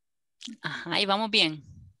 Ajá, y vamos bien.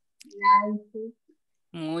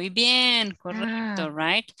 Muy bien, correcto,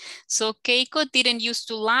 right? So Keiko didn't used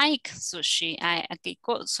to like sushi. A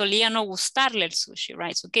Keiko solía no gustarle el sushi,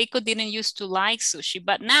 right? So Keiko didn't used to like sushi,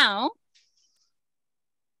 but now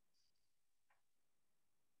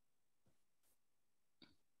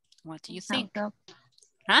What do you think?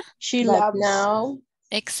 Huh? She But loves. now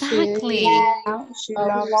Exactly. She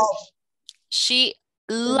loves. She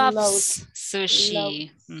loves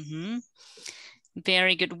sushi.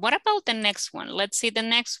 Very good. What about the next one? Let's see. The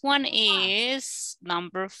next one is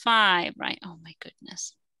number 5, right? Oh my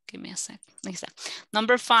goodness. Give me a sec.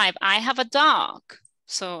 Number 5, I have a dog.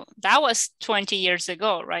 So that was 20 years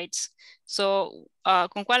ago, right? So,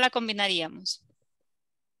 ¿con cuál la combinaríamos?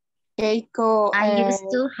 Keiko. I used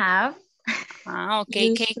to have.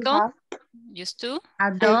 Okay, Keiko. Used to?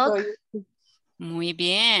 A dog. Keiko. Muy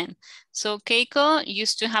bien. So Keiko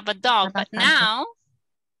used to have a dog, but now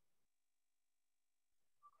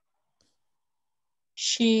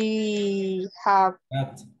she have.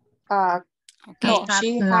 Okay. No,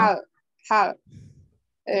 she have.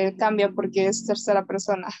 Cambia porque es tercera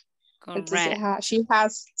persona. Correct. Entonces, she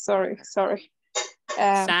has, sorry.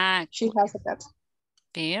 Exactly. She has a cat.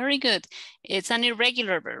 Very good. It's an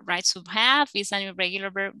irregular verb, right? So have is an irregular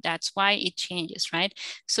verb. That's why it changes, right?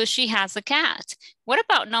 So she has a cat. What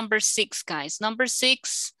about number 6, guys? Number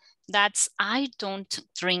 6, that's I don't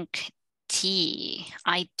drink tea.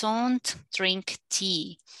 I don't drink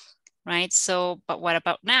tea, right? So, but what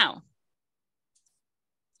about now?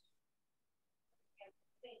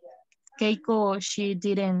 Keiko, she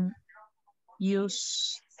didn't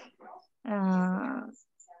use.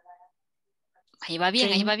 Ahí va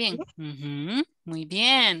bien, ahí va bien. Muy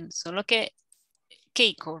bien. Solo que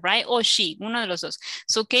Keiko, right? Or she, uno de los dos.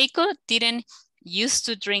 So Keiko didn't used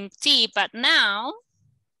to drink tea, but now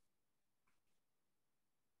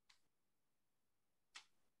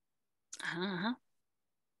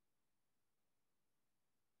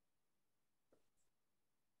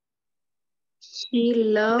she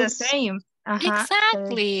loves the same.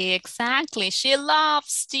 Exactly. She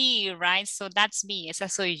loves tea, right? So that's me. Esa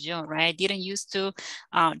soy yo, right? I didn't used to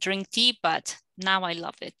drink tea, but now I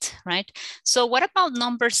love it, right? So what about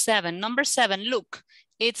number 7? Number 7, look,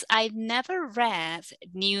 it's I never read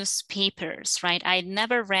newspapers, right? I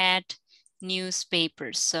never read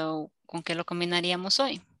newspapers. So, ¿con qué lo combinaríamos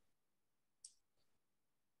hoy?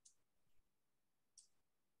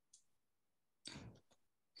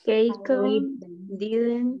 Keiko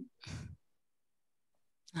didn't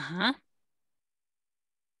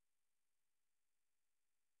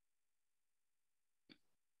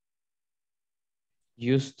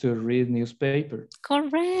used to read newspaper.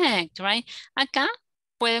 Correct, right? Acá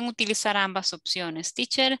pueden utilizar ambas opciones,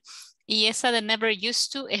 teacher. Y esa de never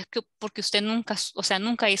used to es que porque usted nunca, o sea,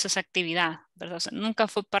 nunca hizo esa actividad, ¿verdad? O sea, nunca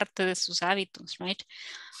fue parte de sus hábitos, right?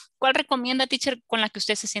 ¿Cuál recomienda, teacher, con la que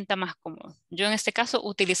usted se sienta más cómodo? Yo en este caso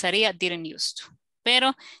utilizaría didn't used to,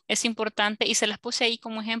 pero es importante y se las puse ahí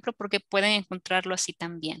como ejemplo porque pueden encontrarlo así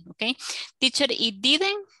también, ¿ok? Teacher, ¿y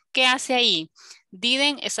didn't qué hace ahí?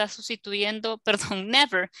 Didn't está sustituyendo, perdón,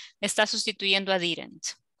 never está sustituyendo a didn't,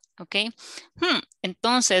 ¿ok?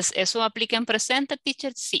 Entonces, ¿eso aplica en presente,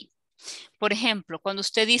 teacher? Sí. Por ejemplo, cuando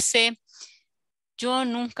usted dice, yo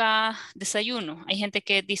nunca desayuno. Hay gente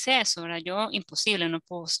que dice eso, ¿verdad? Yo imposible, no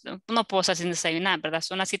puedo estar sin desayunar, ¿verdad?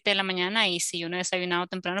 Son las 7 de la mañana y si yo no he desayunado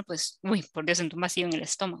temprano, pues, uy, por Dios, siento un vacío en el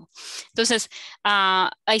estómago. Entonces,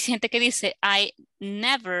 hay gente que dice, I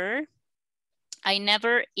never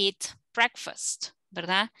eat breakfast,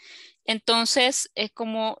 ¿verdad? Entonces, es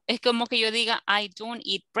como que yo diga, I don't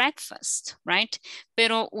eat breakfast, right?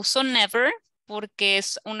 Pero uso never porque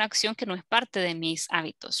es una acción que no es parte de mis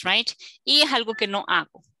hábitos, right? Y es algo que no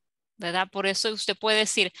hago, ¿verdad? Por eso usted puede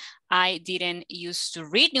decir, I didn't used to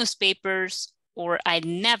read newspapers or I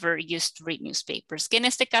never used to read newspapers. Que en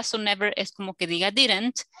este caso never es como que diga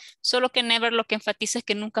didn't, solo que never lo que enfatiza es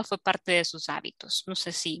que nunca fue parte de sus hábitos. No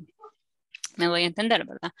sé si me voy a entender,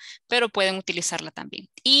 ¿verdad? Pero pueden utilizarla también.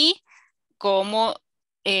 ¿Y cómo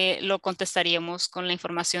lo contestaríamos con la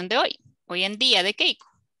información de hoy? Hoy en día de Keiko.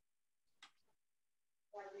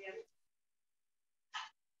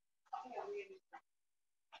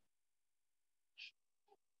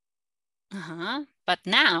 But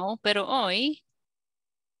now, pero hoy.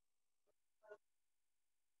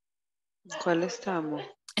 ¿Cuál estamos?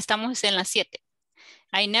 Estamos en la 7.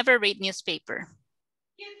 I never read newspaper.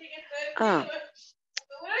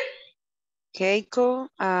 Keiko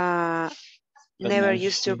never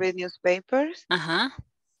used to read newspapers.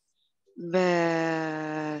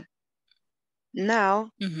 But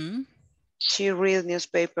now she reads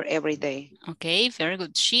newspaper every day. Okay, very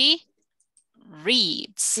good. She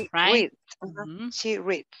reads, right? She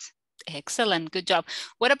reads. Excellent, good job.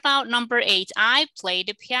 What about number 8? I play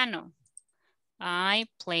the piano. I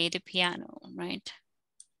play the piano, right?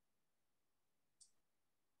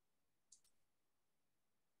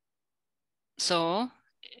 So,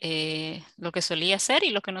 lo que solía hacer y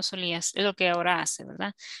lo que no solía hacer, lo que ahora hace,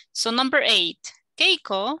 ¿verdad? So number 8,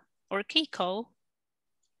 Keiko or Keiko.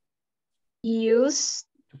 Used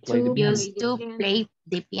to play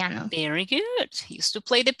the piano. Very good. He used to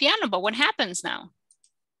play the piano, but what happens now?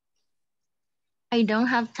 I don't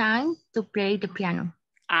have time to play the piano.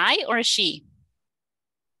 I or she?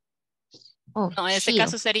 Oh, No, en este she.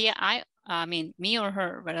 caso sería I mean, me or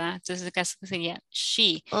her, ¿verdad? Entonces, en este caso sería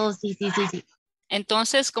she. Oh, sí.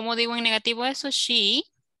 Entonces, ¿cómo digo en negativo eso? She.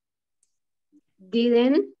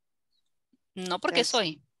 didn't. No porque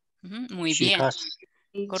soy. Muy She bien. has.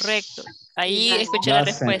 Correcto. Ahí Doesn't. escuché la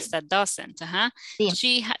respuesta. Doesn't. Ajá. Sí.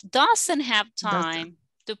 She doesn't have Doesn't. time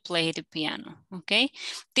to play the piano. ¿Ok?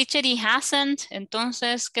 Teacher, he hasn't.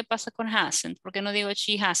 Entonces, ¿qué pasa con hasn't? ¿Por qué no digo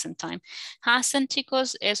she hasn't time? Hasn't,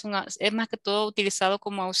 chicos, es más que todo utilizado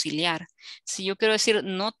como auxiliar. Si yo quiero decir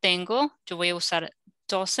no tengo, yo voy a usar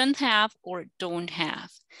doesn't have or don't have.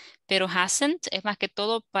 Pero hasn't es más que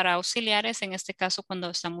todo para auxiliares, en este caso cuando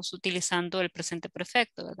estamos utilizando el presente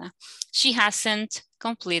perfecto, ¿verdad? She hasn't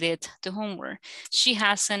completed the homework. She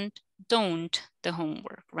hasn't done the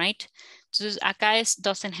homework, right? Entonces acá es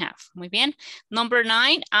doesn't have. Muy bien. Number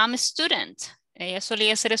 9, I'm a student. Ella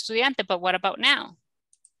solía ser estudiante, but what about now?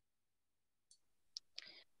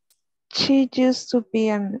 She used to be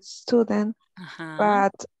a student,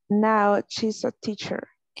 but now she's a teacher.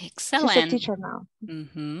 Excellent. She's a teacher now.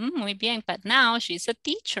 Muy bien, but now she's a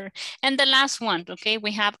teacher. And the last one, okay,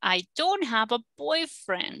 we have I don't have a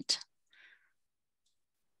boyfriend.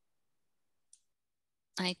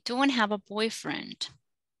 I don't have a boyfriend.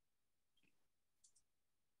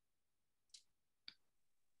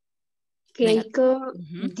 Keiko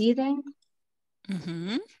didn't.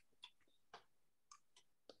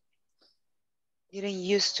 Didn't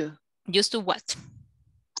used to. Used to what?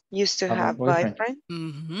 Used to have boyfriend.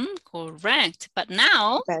 Correct. But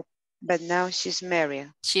now? But now she's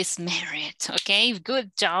married. She's married. Okay,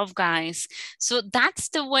 good job, guys. So that's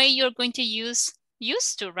the way you're going to use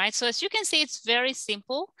used to, right? So as you can see, it's very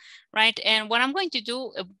simple, right? And what I'm going to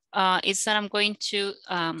do is that I'm going to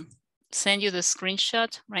send you the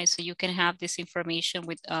screenshot, right? So you can have this information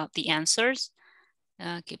with the answers.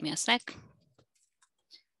 Give me a sec.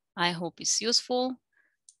 I hope it's useful.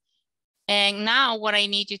 And now what I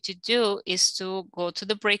need you to do is to go to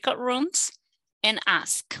the breakout rooms and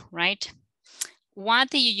ask, right? What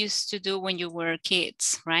did you used to do when you were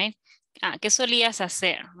kids, right? ¿Qué solías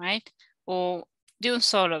hacer, right? O de un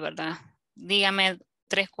solo, ¿verdad? Dígame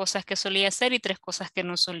 3 cosas que solía hacer y 3 cosas que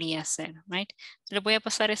no solía hacer, right? Le voy a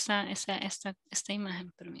pasar esta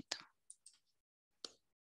imagen, permítame.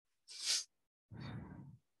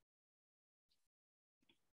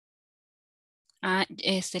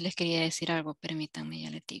 Les quería decir algo, permítanme, ya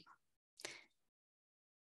les digo.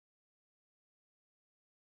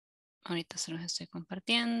 Ahorita se los estoy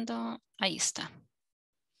compartiendo. Ahí está.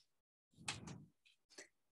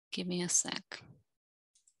 Give me a sec.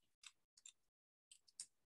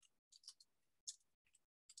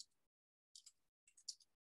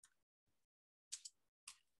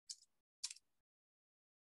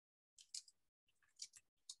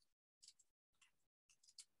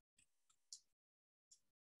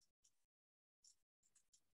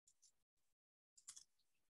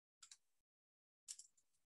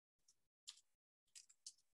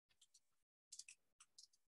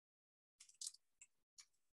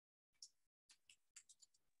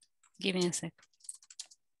 Give me a sec.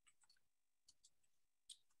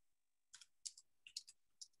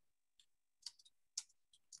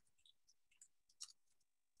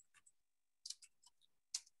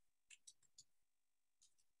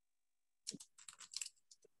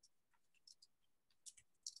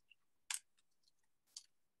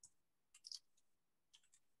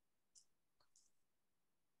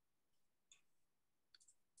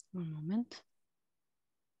 Un momento.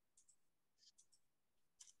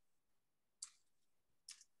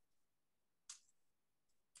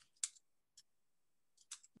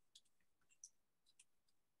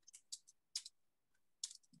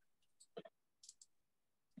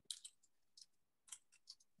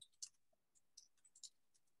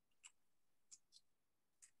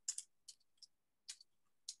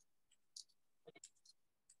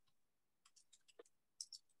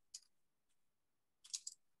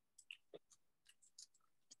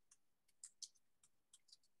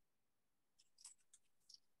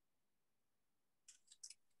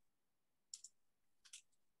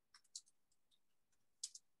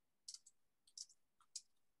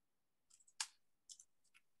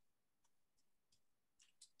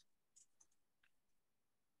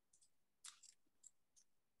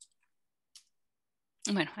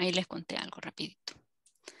 Bueno, ahí les conté algo rapidito.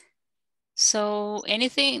 So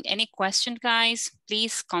anything, any question, guys,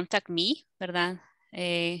 please contact me, ¿verdad?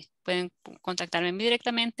 Pueden contactarme a mí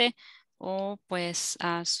directamente o pues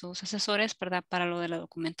a sus asesores, ¿verdad? Para lo de la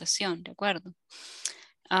documentación, ¿de acuerdo?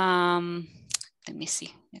 Let me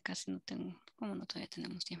see, ya casi no tengo, ¿cómo no? Todavía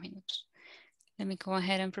tenemos 10 minutos. Let me go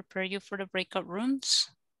ahead and prepare you for the breakout rooms.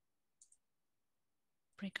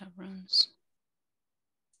 Breakout rooms.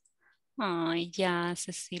 Oh, yeah,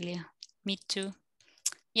 Cecilia. Me too.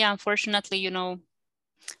 Yeah, unfortunately, you know,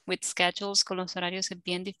 with schedules, con los horarios es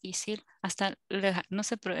bien difícil. Hasta, no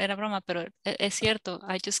sé, pero era broma, pero es cierto.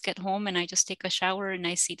 I just get home and I just take a shower and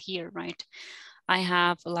I sit here, right? I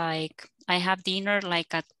have dinner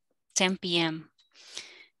like at 10 p.m.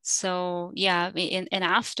 So, yeah, and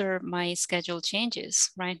after my schedule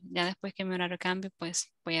changes, right? Ya después que mi horario cambie, pues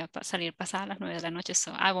voy a salir pasada las 9 de la noche,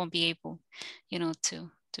 so I won't be able, you know, to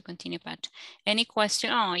continue. But any question?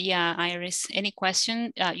 Oh, yeah, Iris, any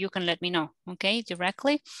question, you can let me know, okay,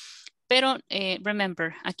 directly. Pero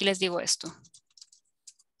remember, aquí les digo esto.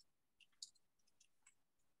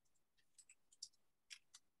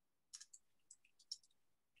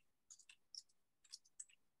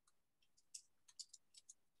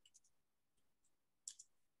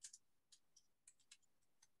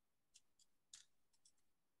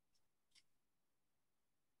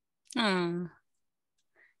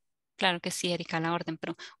 Claro que sí, Erika, la orden,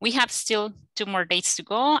 pero we have still 2 more days to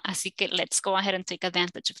go, así que let's go ahead and take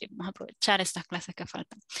advantage of it. Vamos a aprovechar estas clases que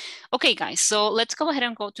faltan. Okay, guys, so let's go ahead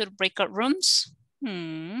and go to the breakout rooms.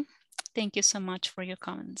 Thank you so much for your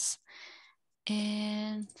comments.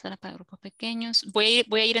 Sala para grupos pequeños. Voy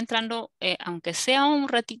a ir entrando, aunque sea un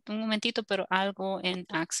ratito, un momentito, pero algo en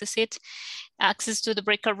Access to the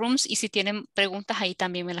breakout rooms, y si tienen preguntas ahí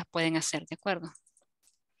también me las pueden hacer, ¿de acuerdo?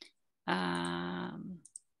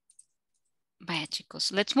 Vaya,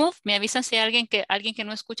 chicos, let's move. Me avisan si hay alguien que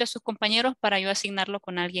no escucha a sus compañeros para yo asignarlo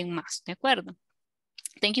con alguien más, ¿de acuerdo?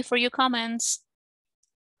 Thank you for your comments.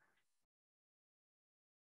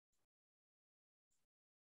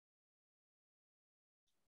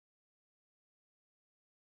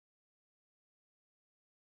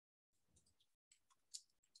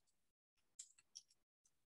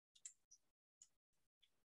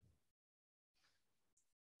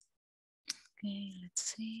 Okay, let's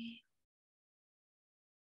see.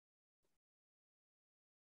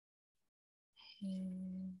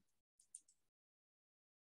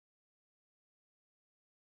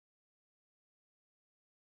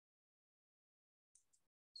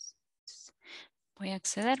 Voy a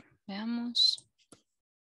acceder, veamos.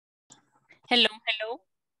 Hello, hello.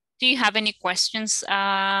 Do you have any questions,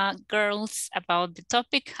 girls, about the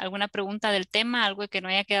topic? ¿Alguna pregunta del tema? ¿Algo que no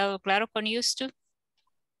haya quedado claro con used to?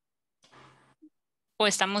 ¿O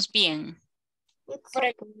estamos bien? Por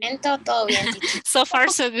el momento, todo bien. So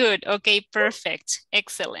far, so good. Okay, perfect.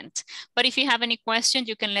 Excellent. But if you have any questions,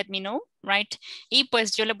 you can let me know, right? Y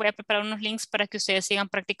pues yo les voy a preparar unos links para que ustedes sigan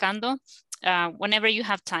practicando whenever you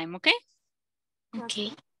have time, okay?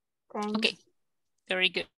 Okay. Okay, very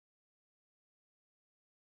good.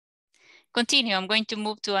 Continue. I'm going to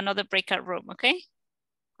move to another breakout room, okay?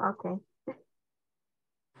 Okay.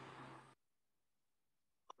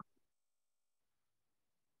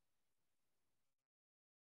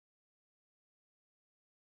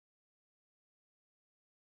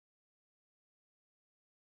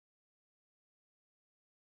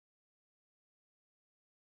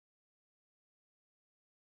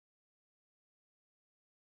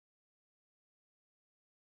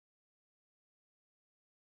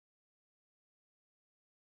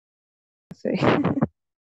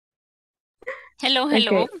 Hello,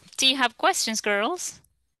 hello. Okay. Do you have questions, girls?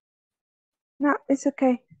 No, it's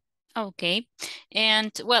okay. Okay.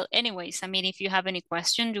 And well, anyways, I mean, if you have any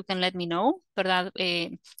question, you can let me know, ¿verdad?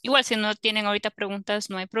 Igual si no tienen ahorita preguntas,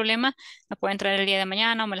 no hay problema. Me pueden traer el día de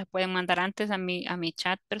mañana o me las pueden mandar antes a mi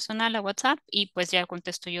chat personal, a WhatsApp, y pues ya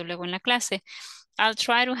contesto yo luego en la clase. I'll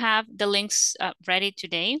try to have the links ready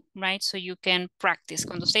today, right? So you can practice.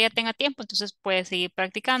 Cuando usted ya tenga tiempo, entonces puede seguir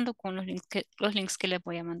practicando con los links que les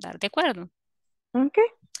voy a mandar, ¿de acuerdo? Okay.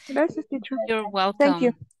 Gracias, teacher. You're welcome. Thank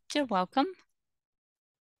you. You're welcome.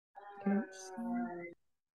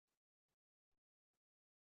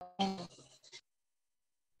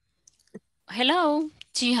 Hello.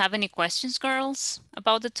 Do you have any questions, girls,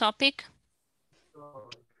 about the topic?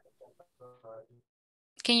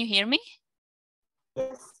 Can you hear me?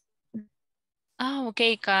 Yes. Oh,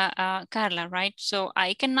 okay, Carla, right? So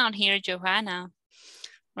I cannot hear Johanna.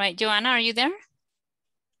 Right, Johanna, are you there?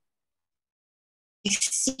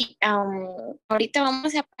 Sí, ahorita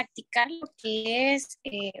vamos a practicar lo que es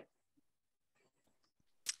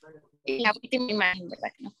la última imagen,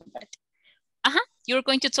 ¿verdad? Que nos comparte. Ajá. You're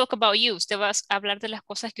going to talk about you. Usted va a hablar de las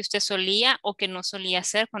cosas que usted solía o que no solía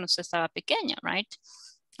hacer cuando usted estaba pequeña, right?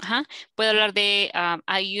 Ajá. Puede hablar de,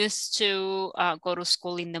 I used to go to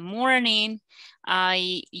school in the morning.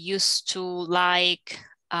 I used to like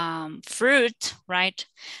fruit, right?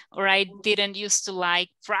 Or I didn't used to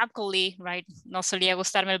like broccoli, right? No solía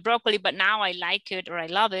gustarme el broccoli, but now I like it or I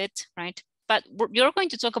love it, right? But you're going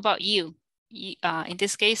to talk about you, in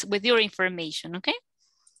this case, with your information, okay?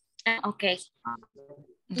 Okay.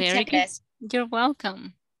 Very good. You're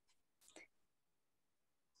welcome.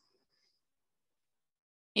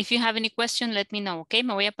 If you have any question, let me know, okay?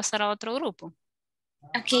 Me voy a pasar a otro grupo.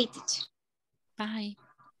 Okay, teacher. Bye.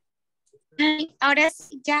 Ay, ahora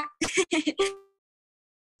sí, ya.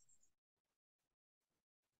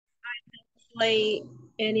 Play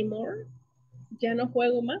anymore. Ya no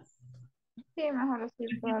juego más. Sí, mejor así.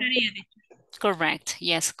 Correct,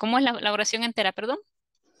 yes. ¿Cómo es la oración entera, perdón?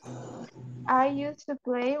 I used to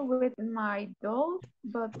play with my dolls,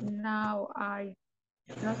 but now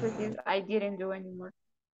no sé si I didn't do anymore.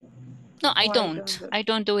 No, I don't. I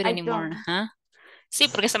don't do it anymore. Huh? Sí,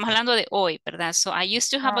 porque estamos hablando de hoy, ¿verdad? So I used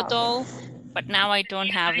to have a doll, but now I don't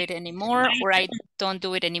have it anymore, or I don't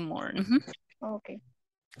do it anymore. Okay.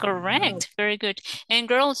 Correct. Very good. And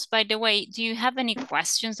girls, by the way, do you have any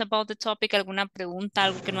questions about the topic? ¿Alguna pregunta,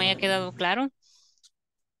 algo que no haya quedado claro?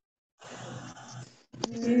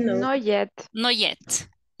 No. Not yet. Not yet.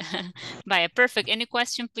 Vaya, perfect. Any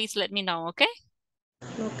question, please let me know, okay?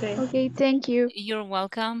 Okay. Okay, thank you. You're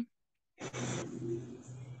welcome.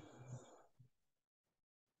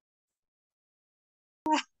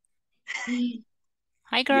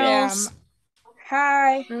 Hi, girls. Yeah.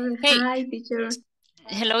 Hi. Hey. Hi, teacher.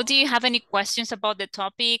 Hello, do you have any questions about the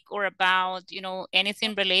topic or about,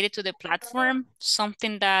 anything related to the platform?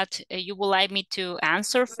 Something that you would like me to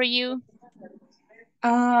answer for you?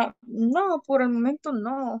 No, por el momento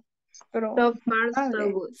no. Pero So far,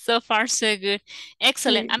 so good. So far, so good.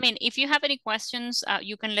 Excellent. I mean, if you have any questions,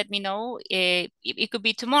 you can let me know. It could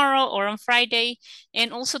be tomorrow or on Friday.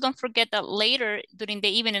 And also don't forget that later during the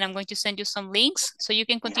evening, I'm going to send you some links so you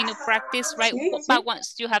can continue practice but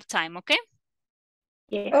once you have time, okay?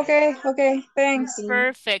 Yeah. Okay, thanks.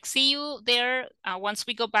 Perfect. See you there once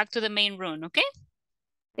we go back to the main room, okay?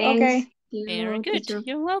 Thanks. Okay. Very good. Teacher.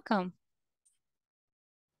 You're welcome.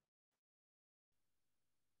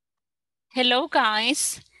 Hello,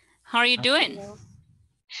 guys. How are you doing?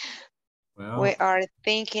 We are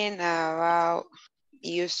thinking about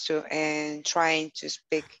used to and trying to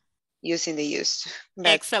speak using the used.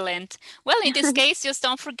 Excellent. Well, in this case, just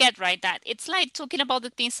don't forget, right, that it's like talking about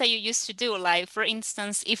the things that you used to do. Like, for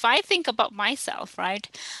instance, if I think about myself, right,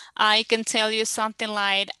 I can tell you something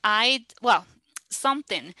like,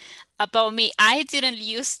 something about me. I didn't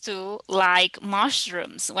used to like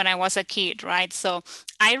mushrooms when I was a kid, right? So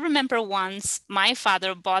I remember once my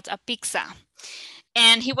father bought a pizza.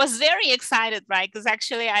 And he was very excited, right? Because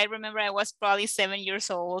actually, I remember I was probably 7 years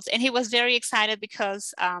old, and he was very excited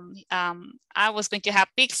because I was going to have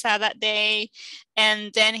pizza that day.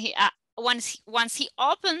 And then he, once he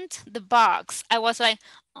opened the box, I was like,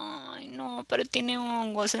 "Oh no, pero tiene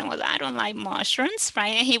hongos." And I was, I don't like mushrooms,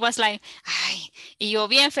 right? And he was like, "Ay," y yo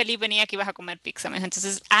bien feliz venía que ibas a comer pizza.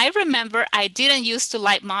 Entonces, I remember I didn't used to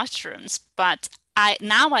like mushrooms, but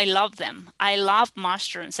now I love them. I love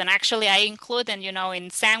mushrooms, and actually I include them, in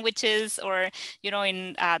sandwiches or,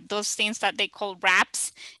 in those things that they call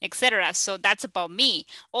wraps, etc. So that's about me.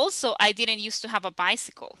 Also, I didn't used to have a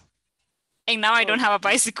bicycle, and now I don't have a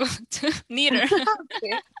bicycle neither.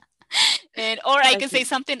 Or I can say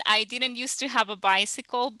something. I didn't used to have a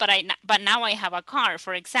bicycle, but now I have a car,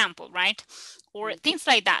 for example, right? Or things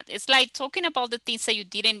like that. It's like talking about the things that you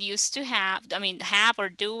didn't used to have. I mean, have or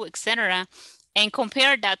do, etc. And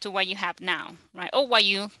compare that to what you have now, right? Or what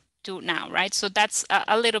you do now, right? So that's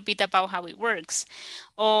a little bit about how it works.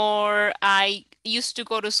 Or I used to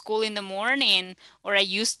go to school in the morning, or I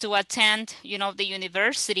used to attend, the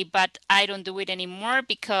university, but I don't do it anymore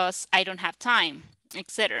because I don't have time,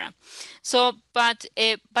 etc. So, but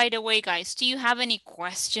by the way, guys, do you have any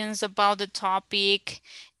questions about the topic?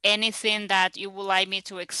 Anything that you would like me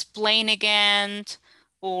to explain again,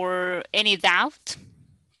 or any doubt?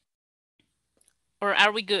 Or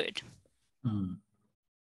are we good?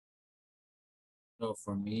 So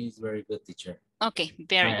for me, it's very good, teacher. Okay,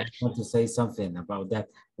 very good. I want to say something about that.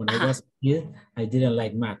 When I was a kid, I didn't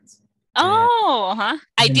like math. Oh,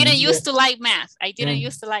 I didn't used to like math.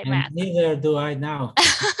 Neither do I now.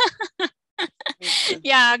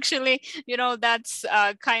 Yeah, actually, that's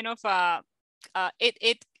kind of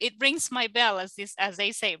it rings my bell, as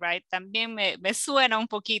they say, right? También me suena un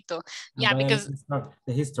poquito. Yeah, because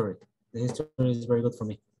the history. the history is very good for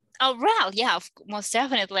me. Oh, well, yeah, most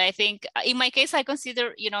definitely. I think in my case, I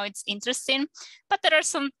consider, it's interesting, but there are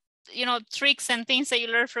some, tricks and things that you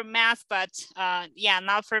learn from math, but yeah,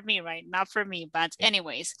 not for me, right? Not for me, but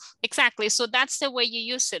anyways, exactly. So that's the way you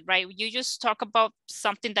use it, right? You just talk about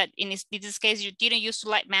something that in this case, you didn't used to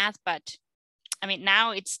like math, but I mean,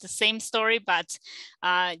 now it's the same story, but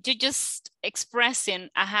you're just expressing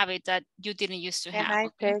a habit that you didn't used to have. Can I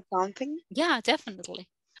say something? Yeah, definitely.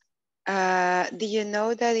 Do you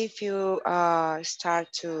know that if you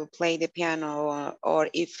start to play the piano or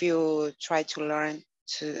if you try to learn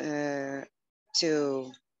to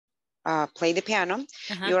play the piano,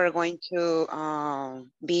 you are going to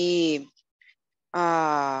be,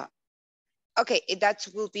 okay, that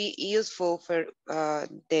will be useful for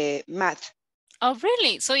the math. Oh,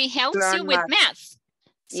 really? So it helps you with math.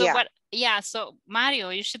 So yeah. So Mario,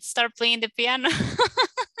 you should start playing the piano.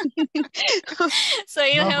 So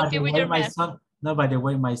it'll help you with your math. No, by the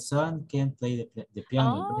way, my son can play the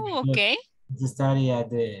piano. Oh, okay. He studied at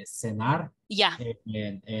the CENAR. Yeah.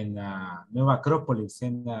 In Nueva Acrópolis,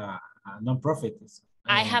 in non-profit.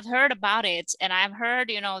 I have heard about it, and I've heard,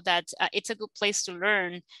 that it's a good place to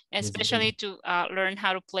learn, especially to learn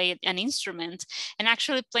how to play an instrument. And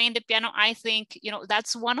actually playing the piano, I think,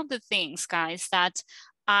 that's one of the things, guys, that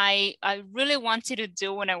I really wanted to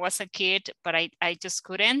do when I was a kid, but I just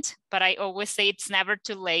couldn't. But I always say it's never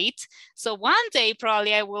too late. So one day,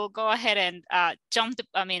 probably I will go ahead and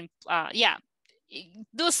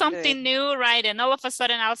do something new, right? And all of a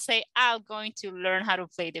sudden I'll say, I'm going to learn how to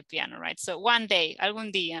play the piano, right? So one day,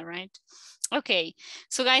 algún día, right? Okay,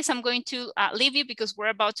 so guys, I'm going to leave you because we're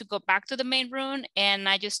about to go back to the main room and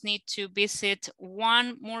I just need to visit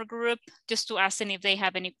one more group just to ask them if they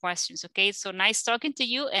have any questions, okay? So nice talking to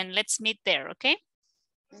you and let's meet there, okay?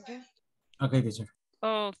 Okay, teacher.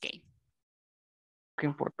 Okay. Qué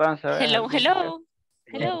importancia. Hello. Hello.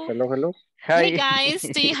 Hey guys,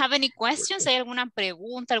 do you have any questions? ¿Hay alguna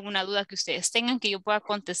pregunta, alguna duda que ustedes tengan que yo pueda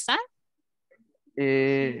contestar?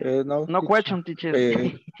 No question, teacher.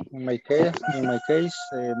 In my case,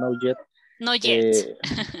 no yet. Not yet.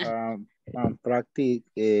 Practice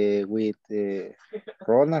with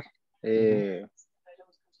Ronald. I'm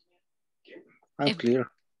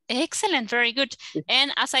clear. Excellent, very good.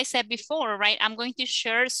 And as I said before, right, I'm going to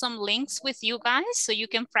share some links with you guys so you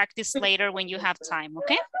can practice later when you have time,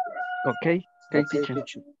 okay? Okay, teacher.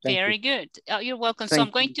 Very good. You're welcome. So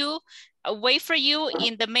I'm going to wait for you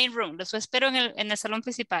in the main room. Los espero en el salón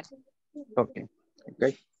principal. Okay.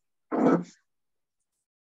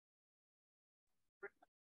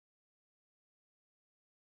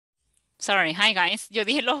 Sorry, hi guys. Yo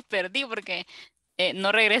dije los perdí porque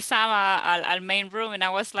no regresaba al main room and I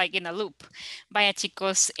was like in a loop. Vaya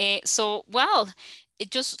chicos.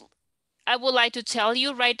 I would like to tell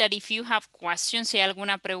you, right, that if you have questions, si hay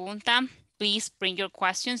alguna pregunta, please bring your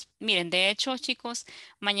questions. Miren, de hecho, chicos,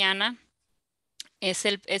 mañana es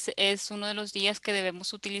uno de los días que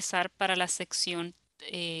debemos utilizar para la sección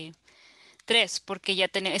 3, porque ya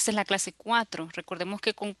tenemos, esta es la clase 4. Recordemos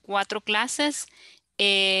que con 4 clases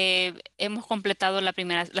hemos completado las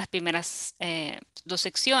primeras 2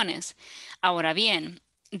 secciones. Ahora bien,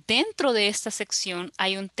 dentro de esta sección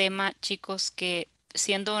hay un tema, chicos, que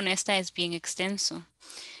siendo honesta es bien extenso.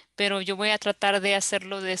 Pero yo voy a tratar de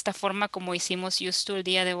hacerlo de esta forma como hicimos Used to el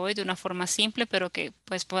día de hoy, de una forma simple, pero que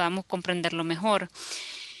pues podamos comprenderlo mejor.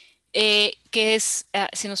 Que es,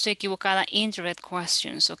 si no estoy equivocada, indirect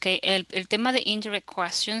questions, ¿ok? El tema de indirect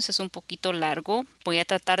questions es un poquito largo. Voy a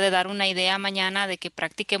tratar de dar una idea mañana de que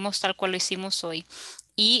practiquemos tal cual lo hicimos hoy.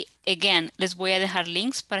 Y, again, les voy a dejar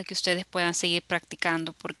links para que ustedes puedan seguir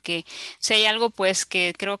practicando, porque si hay algo, pues,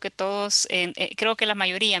 que creo que todos, creo que la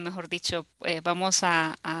mayoría, mejor dicho,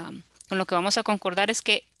 con lo que vamos a concordar es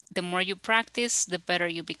que the more you practice, the better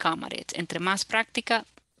you become at it. Entre más práctica,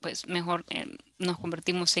 pues mejor nos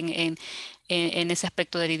convertimos en ese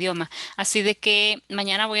aspecto del idioma. Así de que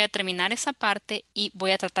mañana voy a terminar esa parte y voy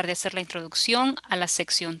a tratar de hacer la introducción a la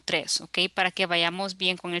sección 3, ¿ok? Para que vayamos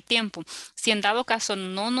bien con el tiempo. Si en dado caso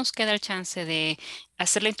no nos queda el chance de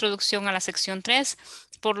hacer la introducción a la sección 3,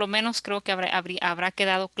 por lo menos creo que habrá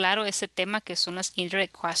quedado claro ese tema que son las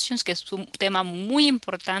indirect questions, que es un tema muy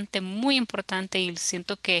importante y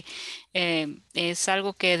siento que es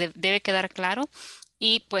algo que debe quedar claro.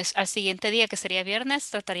 Y pues al siguiente día, que sería viernes,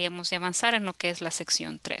 trataríamos de avanzar en lo que es la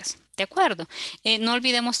sección 3. ¿De acuerdo? No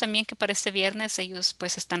olvidemos también que para este viernes ellos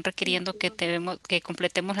pues están requiriendo que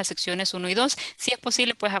completemos las secciones 1 y 2. Si es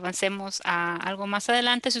posible, pues avancemos a algo más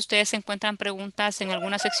adelante. Si ustedes se encuentran preguntas en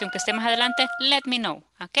alguna sección que esté más adelante, let me know.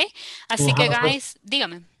 ¿Ok? Así que, guys,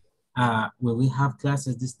 dígame. Will we have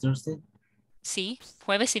classes this Thursday? Sí,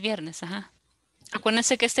 jueves y viernes, ajá.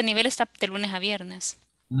 Acuérdense que este nivel está de lunes a viernes.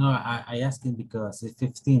 No, I asking because it's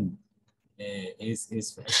 15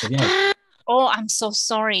 is feriado. Oh, I'm so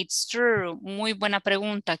sorry, it's true. Muy buena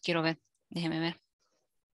pregunta, quiero ver. Déjeme ver.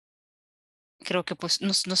 Creo que pues,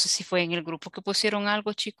 no sé si fue en el grupo que pusieron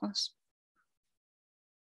algo, chicos.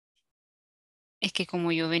 Es que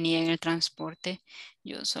como yo venía en el transporte,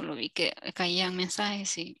 yo solo vi que caían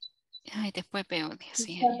mensajes y ay, después veo.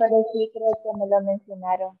 Sí, pero sí creo que me lo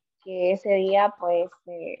mencionaron, que ese día pues...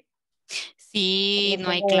 sí, no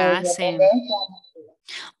hay clase.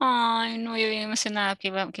 Ay, no, yo bien emocionada que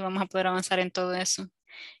vamos a poder avanzar en todo eso.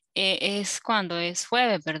 ¿Es cuándo? Es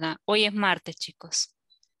jueves, ¿verdad? Hoy es martes, chicos.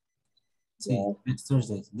 Sí, next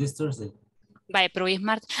Thursday, this Thursday. Vaya, pero hoy es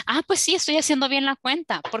martes. Ah, pues sí, estoy haciendo bien la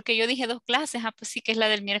cuenta, porque yo dije 2 clases. Ah, pues sí, que es la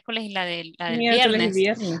del miércoles y la del Miércoles viernes. y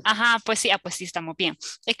viernes. Ajá, pues sí, pues sí, estamos bien.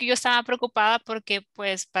 Es que yo estaba preocupada porque,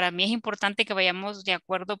 pues, para mí es importante que vayamos de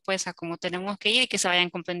acuerdo, pues, a cómo tenemos que ir y que se vayan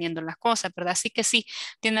comprendiendo las cosas, ¿verdad? Así que sí,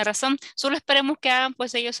 tiene razón. Solo esperemos que hagan,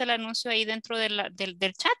 pues, ellos el anuncio ahí dentro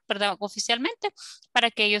del chat, ¿verdad? Oficialmente, para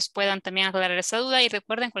que ellos puedan también aclarar esa duda. Y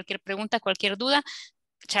recuerden, cualquier pregunta, cualquier duda,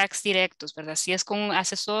 chats directos, ¿verdad? Si es con un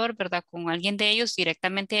asesor, ¿verdad? Con alguien de ellos,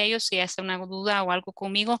 directamente a ellos, si hace una duda o algo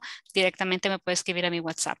conmigo, directamente me puede escribir a mi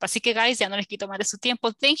WhatsApp. Así que, guys, ya no les quito más de su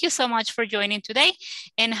tiempo. Thank you so much for joining today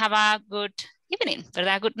and have a good evening,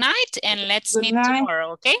 ¿verdad? Good night and let's meet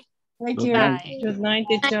tomorrow, okay? Thank you. Bye. Good night,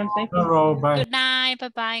 teacher. Thank you. Bye. Good night.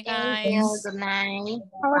 Bye-bye, guys. Good night.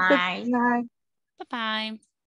 Have a good Bye. night. Bye-bye.